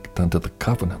respect unto the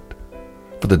covenant,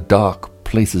 for the dark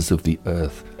places of the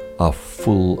earth are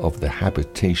full of the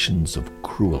habitations of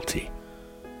cruelty.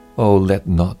 O, let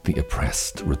not the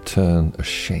oppressed return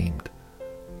ashamed.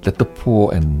 Let the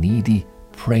poor and needy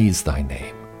praise thy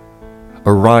name.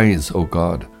 Arise, O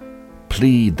God,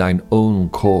 plead thine own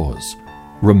cause.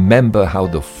 Remember how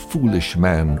the foolish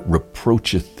man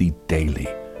reproacheth thee daily.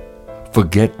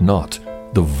 Forget not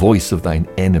the voice of thine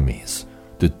enemies.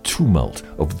 The tumult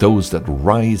of those that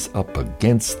rise up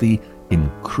against thee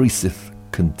increaseth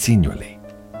continually.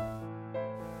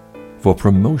 For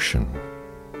promotion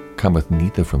cometh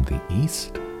neither from the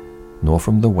east, nor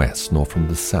from the west, nor from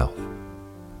the south.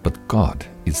 But God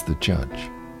is the judge.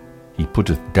 He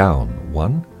putteth down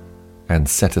one, and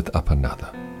setteth up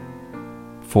another.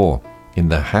 For in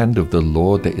the hand of the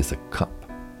Lord there is a cup,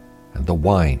 and the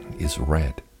wine is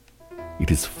red. It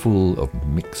is full of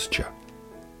mixture,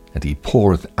 and he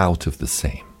poureth out of the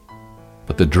same.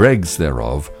 But the dregs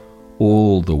thereof,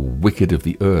 all the wicked of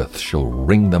the earth shall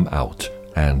wring them out,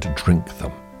 and drink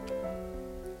them.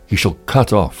 He shall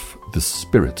cut off the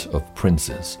spirit of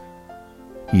princes.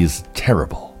 He is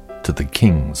terrible to the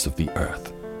kings of the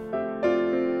earth.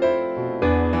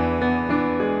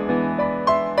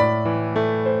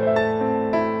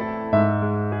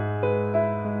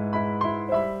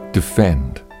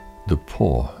 Defend the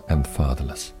poor and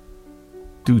fatherless.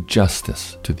 Do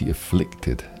justice to the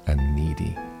afflicted and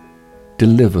needy.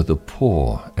 Deliver the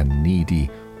poor and needy.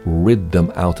 Rid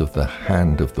them out of the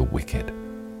hand of the wicked.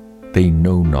 They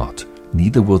know not,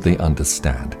 neither will they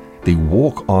understand. They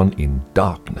walk on in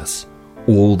darkness.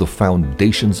 All the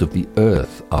foundations of the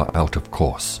earth are out of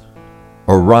course.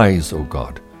 Arise, O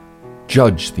God,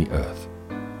 judge the earth,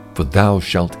 for thou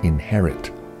shalt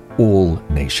inherit all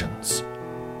nations.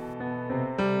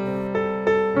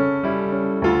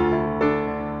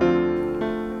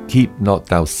 Keep not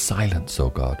thou silence, O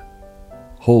God.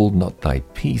 Hold not thy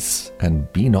peace,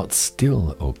 and be not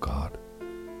still, O God.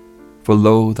 For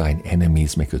lo, thine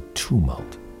enemies make a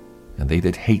tumult, and they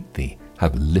that hate thee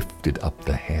have lifted up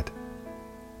the head.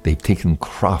 They've taken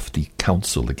crafty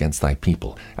counsel against thy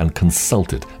people, and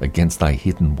consulted against thy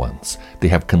hidden ones. They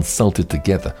have consulted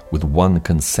together with one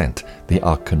consent. They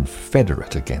are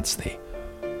confederate against thee.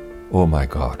 O my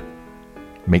God,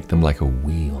 make them like a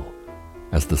wheel,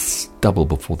 as the stubble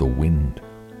before the wind.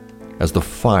 As the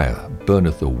fire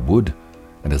burneth the wood,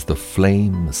 and as the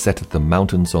flame setteth the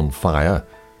mountains on fire,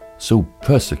 so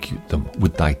persecute them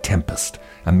with thy tempest,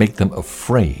 and make them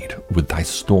afraid with thy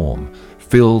storm.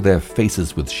 Fill their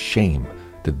faces with shame,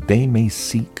 that they may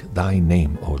seek thy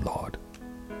name, O Lord.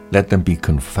 Let them be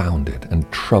confounded and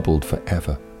troubled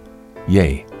forever.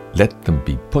 Yea, let them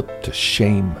be put to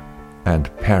shame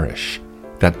and perish,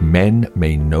 that men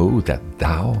may know that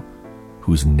thou,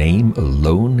 whose name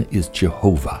alone is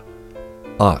Jehovah,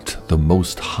 art the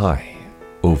Most High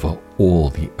over all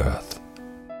the earth.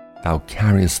 Thou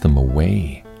carriest them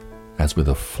away as with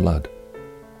a flood.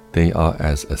 They are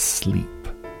as asleep.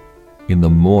 In the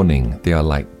morning they are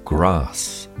like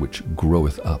grass which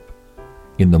groweth up.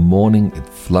 In the morning it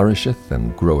flourisheth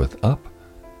and groweth up.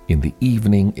 In the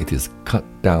evening it is cut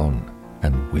down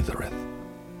and withereth.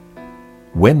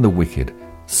 When the wicked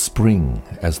spring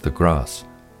as the grass,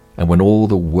 and when all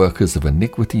the workers of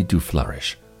iniquity do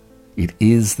flourish, it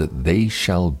is that they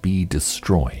shall be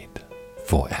destroyed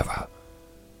forever.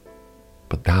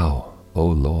 But thou, O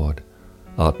Lord,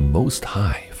 art most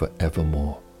high for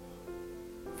evermore.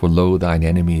 For lo, thine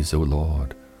enemies, O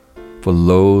Lord, for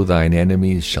lo, thine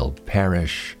enemies shall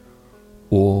perish.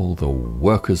 All the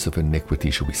workers of iniquity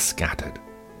shall be scattered.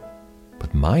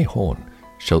 But my horn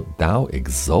shalt thou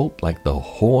exalt like the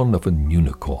horn of an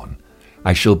unicorn.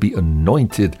 I shall be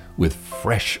anointed with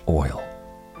fresh oil.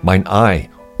 Mine eye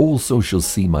also shall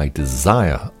see my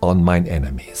desire on mine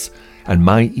enemies, and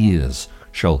my ears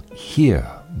shall hear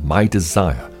my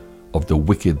desire of the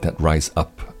wicked that rise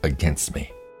up against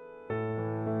me.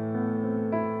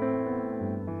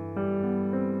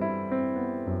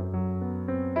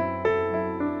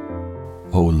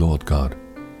 O Lord God,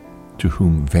 to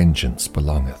whom vengeance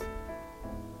belongeth,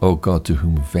 O God, to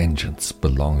whom vengeance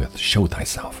belongeth, show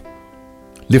thyself.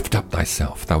 Lift up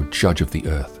thyself, thou judge of the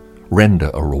earth.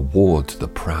 Render a reward to the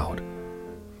proud.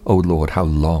 O Lord, how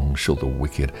long shall the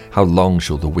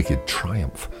wicked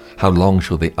triumph? How long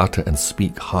shall they utter and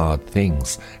speak hard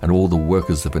things, and all the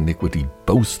workers of iniquity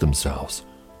boast themselves?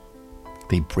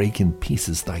 They break in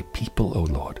pieces thy people, O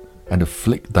Lord, and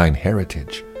afflict thine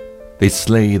heritage. They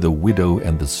slay the widow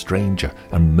and the stranger,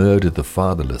 and murder the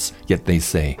fatherless. Yet they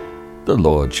say, The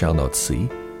Lord shall not see,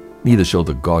 neither shall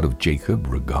the God of Jacob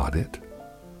regard it.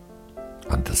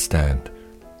 Understand,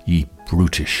 ye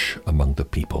brutish among the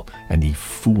people, and ye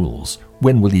fools,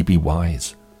 when will ye be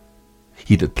wise?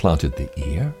 He that planted the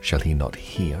ear, shall he not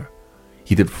hear?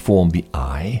 He that formed the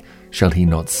eye, shall he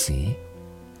not see?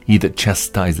 He that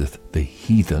chastiseth the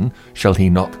heathen, shall he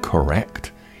not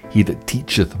correct? He that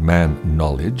teacheth man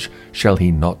knowledge, shall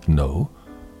he not know?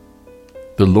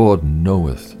 The Lord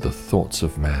knoweth the thoughts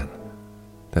of man,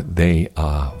 that they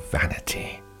are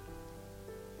vanity.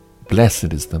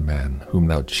 Blessed is the man whom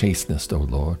thou chastenest, O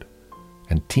Lord,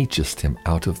 and teachest him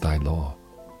out of thy law,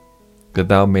 that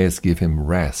thou mayest give him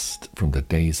rest from the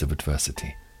days of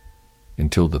adversity,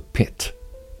 until the pit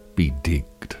be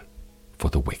digged for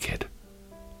the wicked.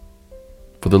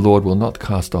 For the Lord will not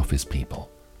cast off his people,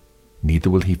 neither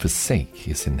will he forsake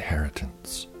his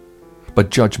inheritance.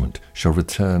 But judgment shall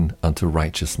return unto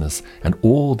righteousness, and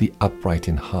all the upright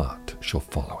in heart shall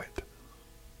follow it.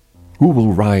 Who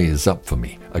will rise up for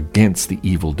me against the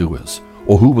evildoers?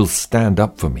 Or who will stand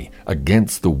up for me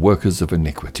against the workers of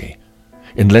iniquity?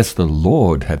 Unless the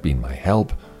Lord had been my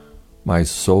help, my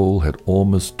soul had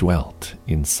almost dwelt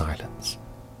in silence.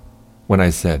 When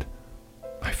I said,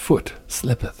 My foot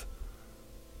slippeth,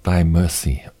 thy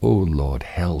mercy, O Lord,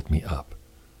 held me up.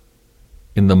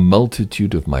 In the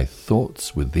multitude of my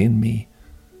thoughts within me,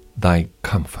 thy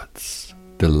comforts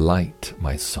delight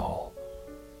my soul.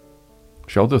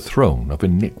 Shall the throne of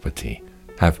iniquity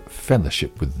have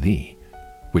fellowship with thee,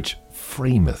 which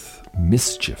frameth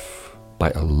mischief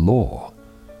by a law?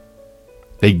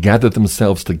 They gather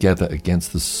themselves together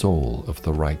against the soul of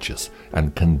the righteous,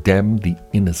 and condemn the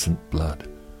innocent blood.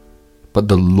 But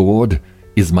the Lord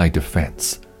is my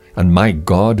defense, and my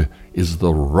God is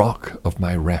the rock of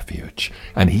my refuge,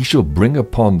 and he shall bring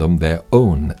upon them their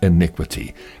own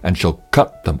iniquity, and shall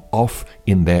cut them off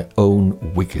in their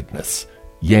own wickedness.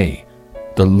 Yea,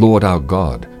 the Lord our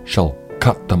God shall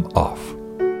cut them off.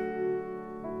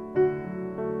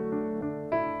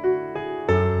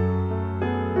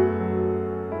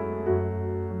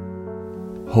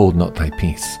 Hold not thy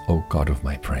peace, O God of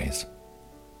my praise.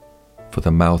 For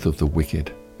the mouth of the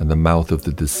wicked and the mouth of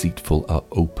the deceitful are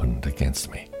opened against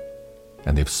me,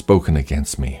 and they have spoken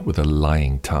against me with a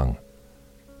lying tongue.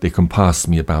 They compassed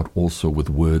me about also with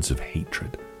words of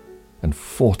hatred, and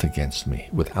fought against me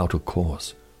without a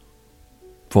cause.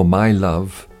 For my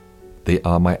love they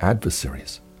are my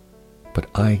adversaries, but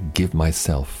I give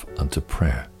myself unto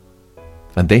prayer.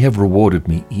 And they have rewarded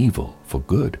me evil for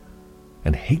good,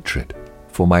 and hatred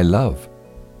for my love.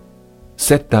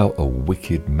 Set thou a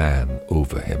wicked man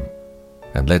over him,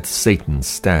 and let Satan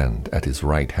stand at his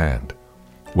right hand.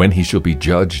 When he shall be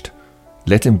judged,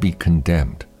 let him be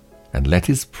condemned, and let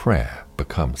his prayer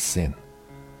become sin.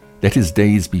 Let his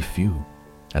days be few,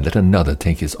 and let another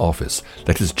take his office.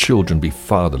 Let his children be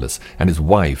fatherless, and his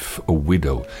wife a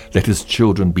widow. Let his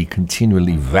children be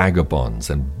continually vagabonds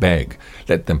and beg.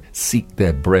 Let them seek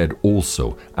their bread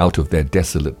also out of their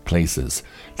desolate places.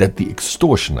 Let the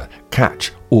extortioner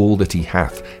catch all that he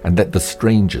hath, and let the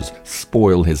strangers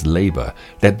spoil his labor.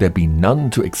 Let there be none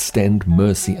to extend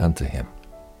mercy unto him,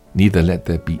 neither let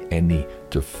there be any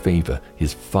to favor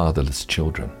his fatherless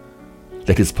children.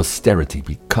 Let his posterity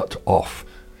be cut off,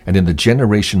 and in the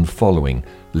generation following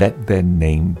let their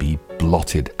name be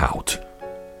blotted out.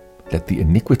 Let the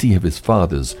iniquity of his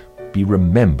fathers be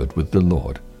remembered with the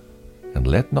Lord, and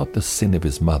let not the sin of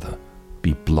his mother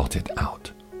be blotted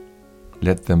out.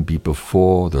 Let them be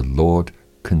before the Lord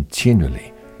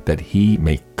continually, that he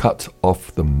may cut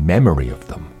off the memory of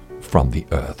them from the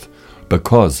earth,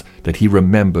 because that he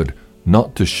remembered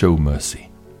not to show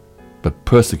mercy, but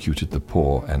persecuted the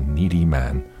poor and needy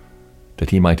man,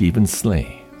 that he might even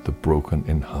slay the broken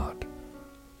in heart.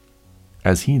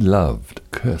 As he loved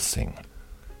cursing,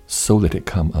 so let it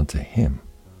come unto him.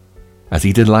 As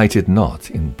he delighted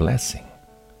not in blessing,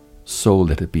 so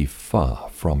let it be far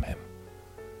from him.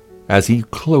 As he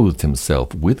clothed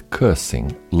himself with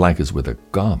cursing like as with a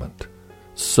garment,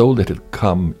 so let it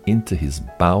come into his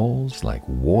bowels like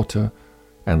water,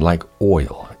 and like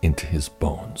oil into his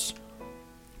bones.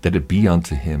 Let it be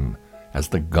unto him as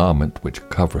the garment which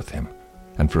covereth him,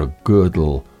 and for a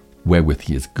girdle wherewith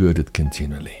he is girded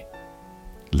continually.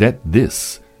 Let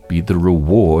this be the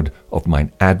reward of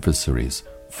mine adversaries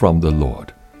from the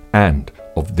Lord, and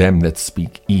of them that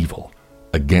speak evil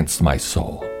against my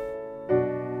soul.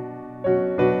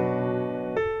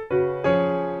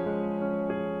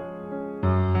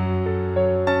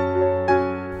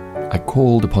 I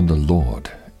called upon the Lord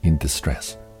in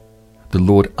distress. The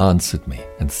Lord answered me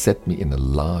and set me in a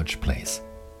large place.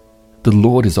 The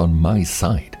Lord is on my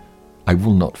side. I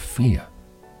will not fear.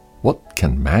 What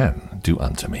can man do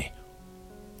unto me?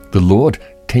 The Lord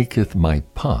taketh my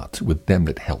part with them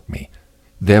that help me.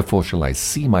 Therefore shall I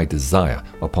see my desire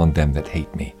upon them that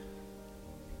hate me.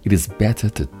 It is better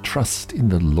to trust in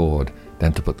the Lord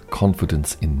than to put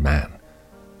confidence in man.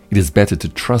 It is better to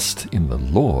trust in the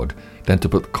Lord than to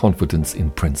put confidence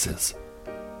in princes.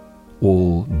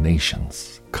 All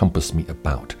nations compass me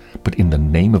about, but in the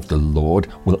name of the Lord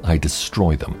will I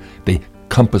destroy them. They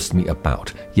compass me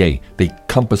about, yea, they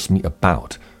compass me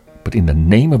about, but in the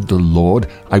name of the Lord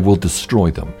I will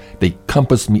destroy them. They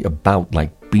compass me about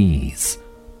like bees.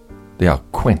 They are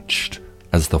quenched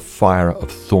as the fire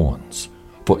of thorns,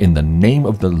 for in the name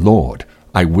of the Lord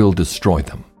I will destroy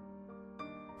them.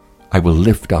 I will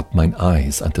lift up mine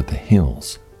eyes unto the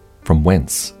hills, from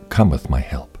whence cometh my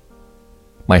help.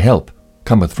 My help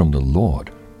cometh from the Lord,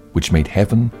 which made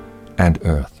heaven and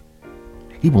earth.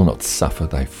 He will not suffer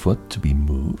thy foot to be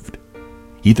moved.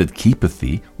 He that keepeth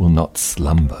thee will not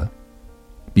slumber.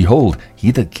 Behold,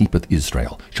 he that keepeth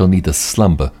Israel shall neither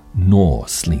slumber nor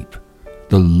sleep.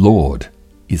 The Lord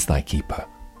is thy keeper.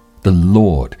 The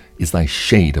Lord is thy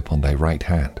shade upon thy right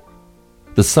hand.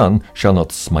 The sun shall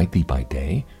not smite thee by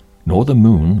day, nor the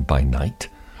moon by night.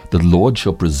 The Lord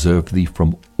shall preserve thee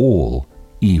from all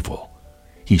evil.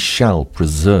 He shall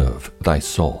preserve thy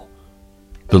soul.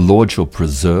 The Lord shall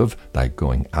preserve thy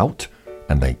going out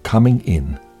and thy coming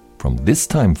in from this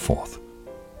time forth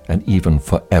and even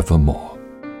forevermore.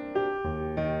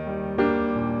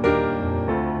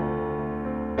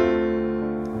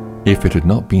 If it had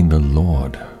not been the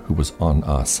Lord who was on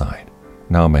our side,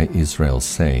 now may Israel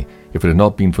say, if it had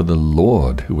not been for the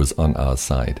Lord who was on our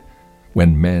side,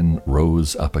 when men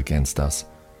rose up against us,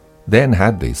 then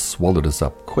had they swallowed us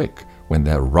up quick when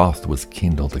their wrath was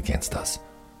kindled against us.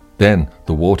 Then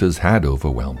the waters had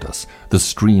overwhelmed us, the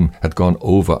stream had gone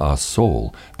over our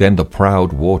soul, then the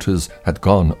proud waters had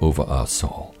gone over our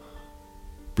soul.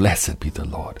 Blessed be the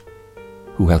Lord,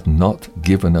 who hath not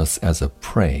given us as a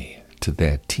prey to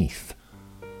their teeth.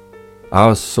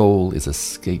 Our soul is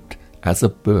escaped as a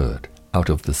bird out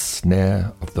of the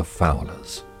snare of the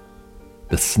fowlers.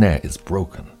 The snare is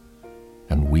broken,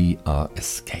 and we are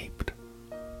escaped.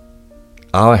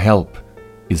 Our help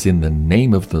is in the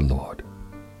name of the Lord,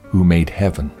 who made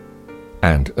heaven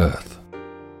and earth.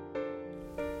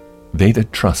 They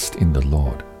that trust in the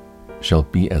Lord shall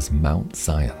be as Mount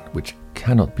Zion, which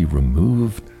cannot be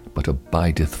removed, but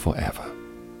abideth forever.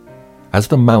 As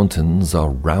the mountains are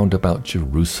round about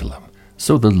Jerusalem,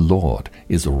 so the Lord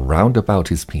is round about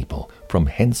his people from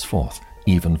henceforth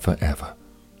even forever.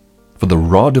 For the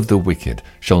rod of the wicked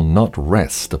shall not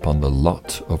rest upon the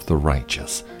lot of the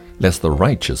righteous, lest the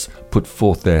righteous put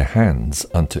forth their hands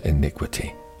unto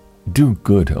iniquity. Do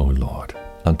good, O Lord,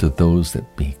 unto those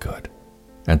that be good,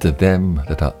 and to them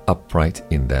that are upright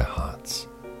in their hearts.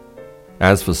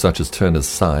 As for such as turn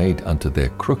aside unto their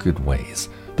crooked ways,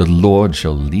 the Lord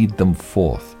shall lead them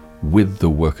forth with the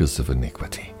workers of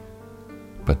iniquity.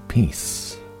 But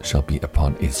peace shall be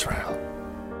upon Israel.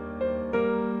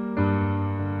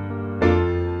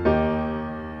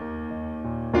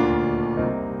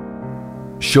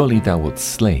 Surely thou wilt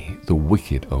slay the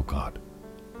wicked, O God.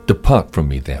 Depart from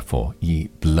me, therefore, ye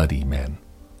bloody men.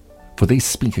 For they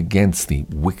speak against thee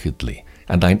wickedly,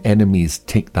 and thine enemies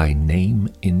take thy name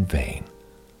in vain.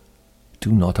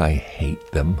 Do not I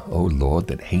hate them, O Lord,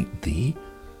 that hate thee?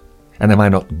 And am I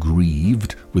not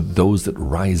grieved with those that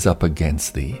rise up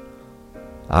against thee?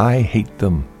 I hate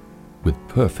them with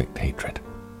perfect hatred.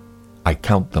 I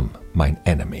count them mine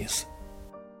enemies.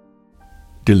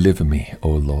 Deliver me, O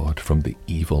Lord, from the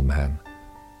evil man.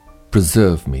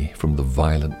 Preserve me from the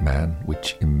violent man,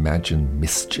 which imagine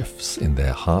mischiefs in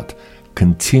their heart.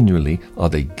 Continually are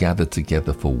they gathered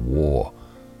together for war.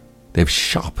 They have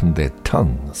sharpened their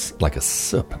tongues like a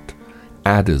serpent.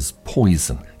 Adder's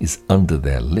poison is under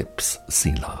their lips,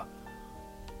 Selah.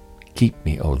 Keep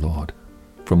me, O Lord,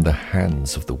 from the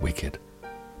hands of the wicked.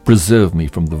 Preserve me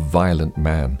from the violent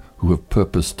man who have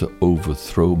purposed to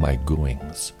overthrow my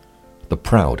goings. The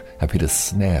proud have hid a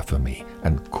snare for me,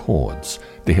 and cords.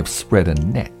 They have spread a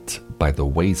net by the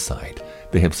wayside.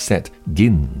 They have set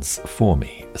gins for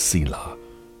me, Selah.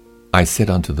 I said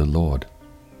unto the Lord,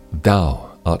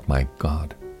 Thou art my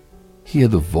God. Hear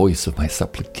the voice of my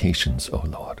supplications, O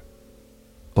Lord.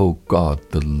 O God,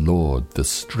 the Lord, the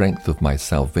strength of my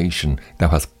salvation, thou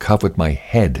hast covered my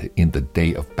head in the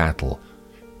day of battle.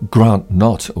 Grant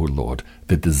not, O Lord,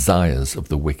 the desires of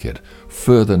the wicked.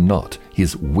 Further not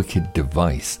his wicked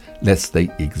device, lest they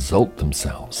exalt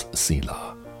themselves.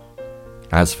 Selah.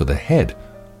 As for the head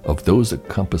of those that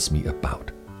compass me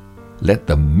about, let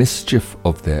the mischief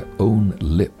of their own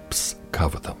lips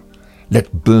cover them.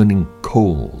 Let burning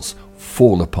coals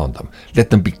fall upon them. Let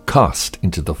them be cast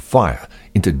into the fire,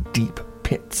 into deep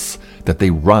pits, that they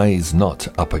rise not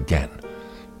up again.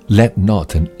 Let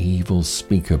not an evil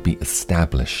speaker be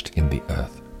established in the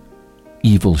earth.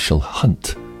 Evil shall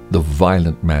hunt the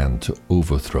violent man to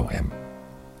overthrow him.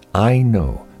 I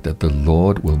know that the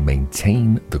Lord will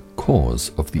maintain the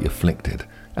cause of the afflicted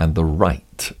and the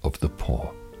right of the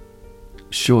poor.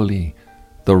 Surely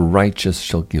the righteous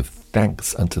shall give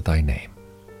thanks unto thy name.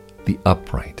 The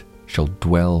upright shall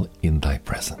dwell in thy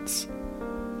presence.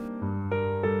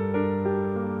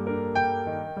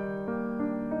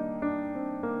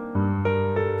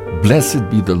 Blessed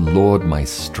be the Lord my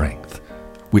strength,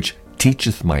 which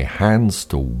teacheth my hands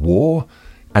to war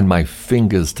and my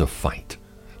fingers to fight,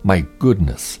 my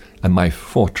goodness and my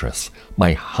fortress,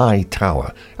 my high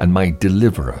tower and my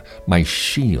deliverer, my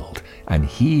shield, and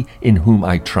he in whom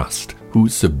I trust, who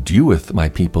subdueth my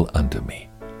people under me.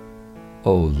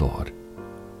 O Lord,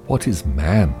 what is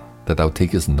man that thou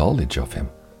takest knowledge of him,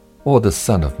 or the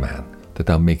son of man that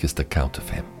thou makest account of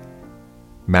him?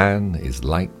 Man is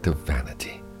like to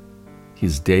vanity.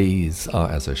 His days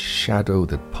are as a shadow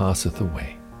that passeth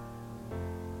away.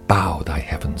 Bow thy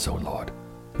heavens, O Lord,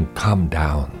 and come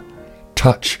down.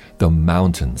 Touch the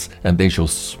mountains, and they shall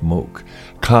smoke.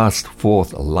 Cast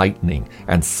forth lightning,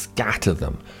 and scatter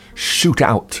them. Shoot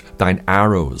out thine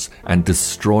arrows, and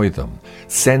destroy them.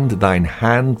 Send thine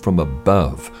hand from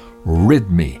above.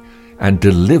 Rid me, and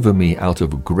deliver me out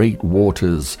of great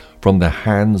waters, from the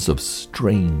hands of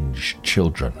strange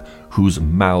children, whose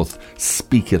mouth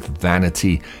speaketh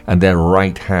vanity, and their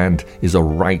right hand is a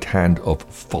right hand of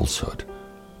falsehood.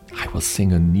 I will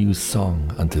sing a new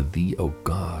song unto thee, O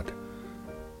God.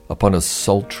 Upon a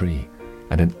psaltery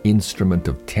and an instrument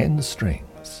of 10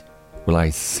 strings will I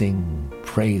sing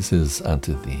praises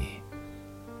unto thee.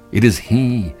 It is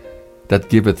he that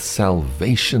giveth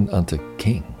salvation unto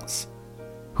kings,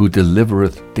 who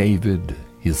delivereth David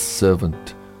his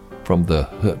servant from the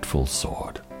hurtful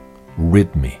sword.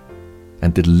 Rid me,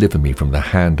 and deliver me from the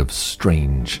hand of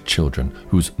strange children,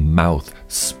 whose mouth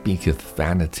speaketh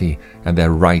vanity, and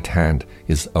their right hand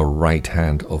is a right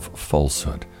hand of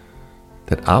falsehood,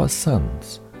 that our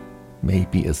sons may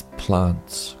be as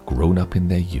plants grown up in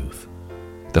their youth,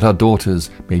 that our daughters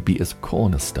may be as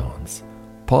cornerstones,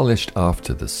 polished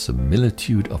after the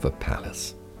similitude of a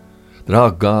palace, that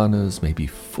our garners may be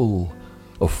full,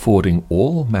 affording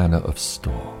all manner of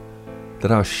store,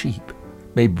 that our sheep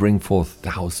may bring forth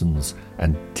thousands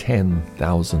and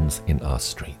 10,000s in our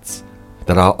streets,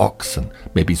 that our oxen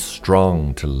may be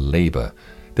strong to labor,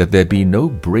 that there be no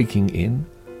breaking in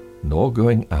nor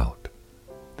going out,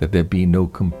 that there be no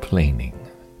complaining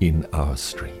in our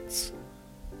streets.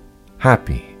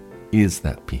 Happy is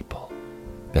that people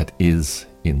that is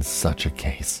in such a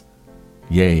case.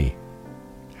 Yea,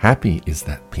 happy is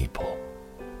that people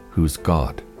whose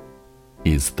God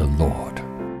is the Lord.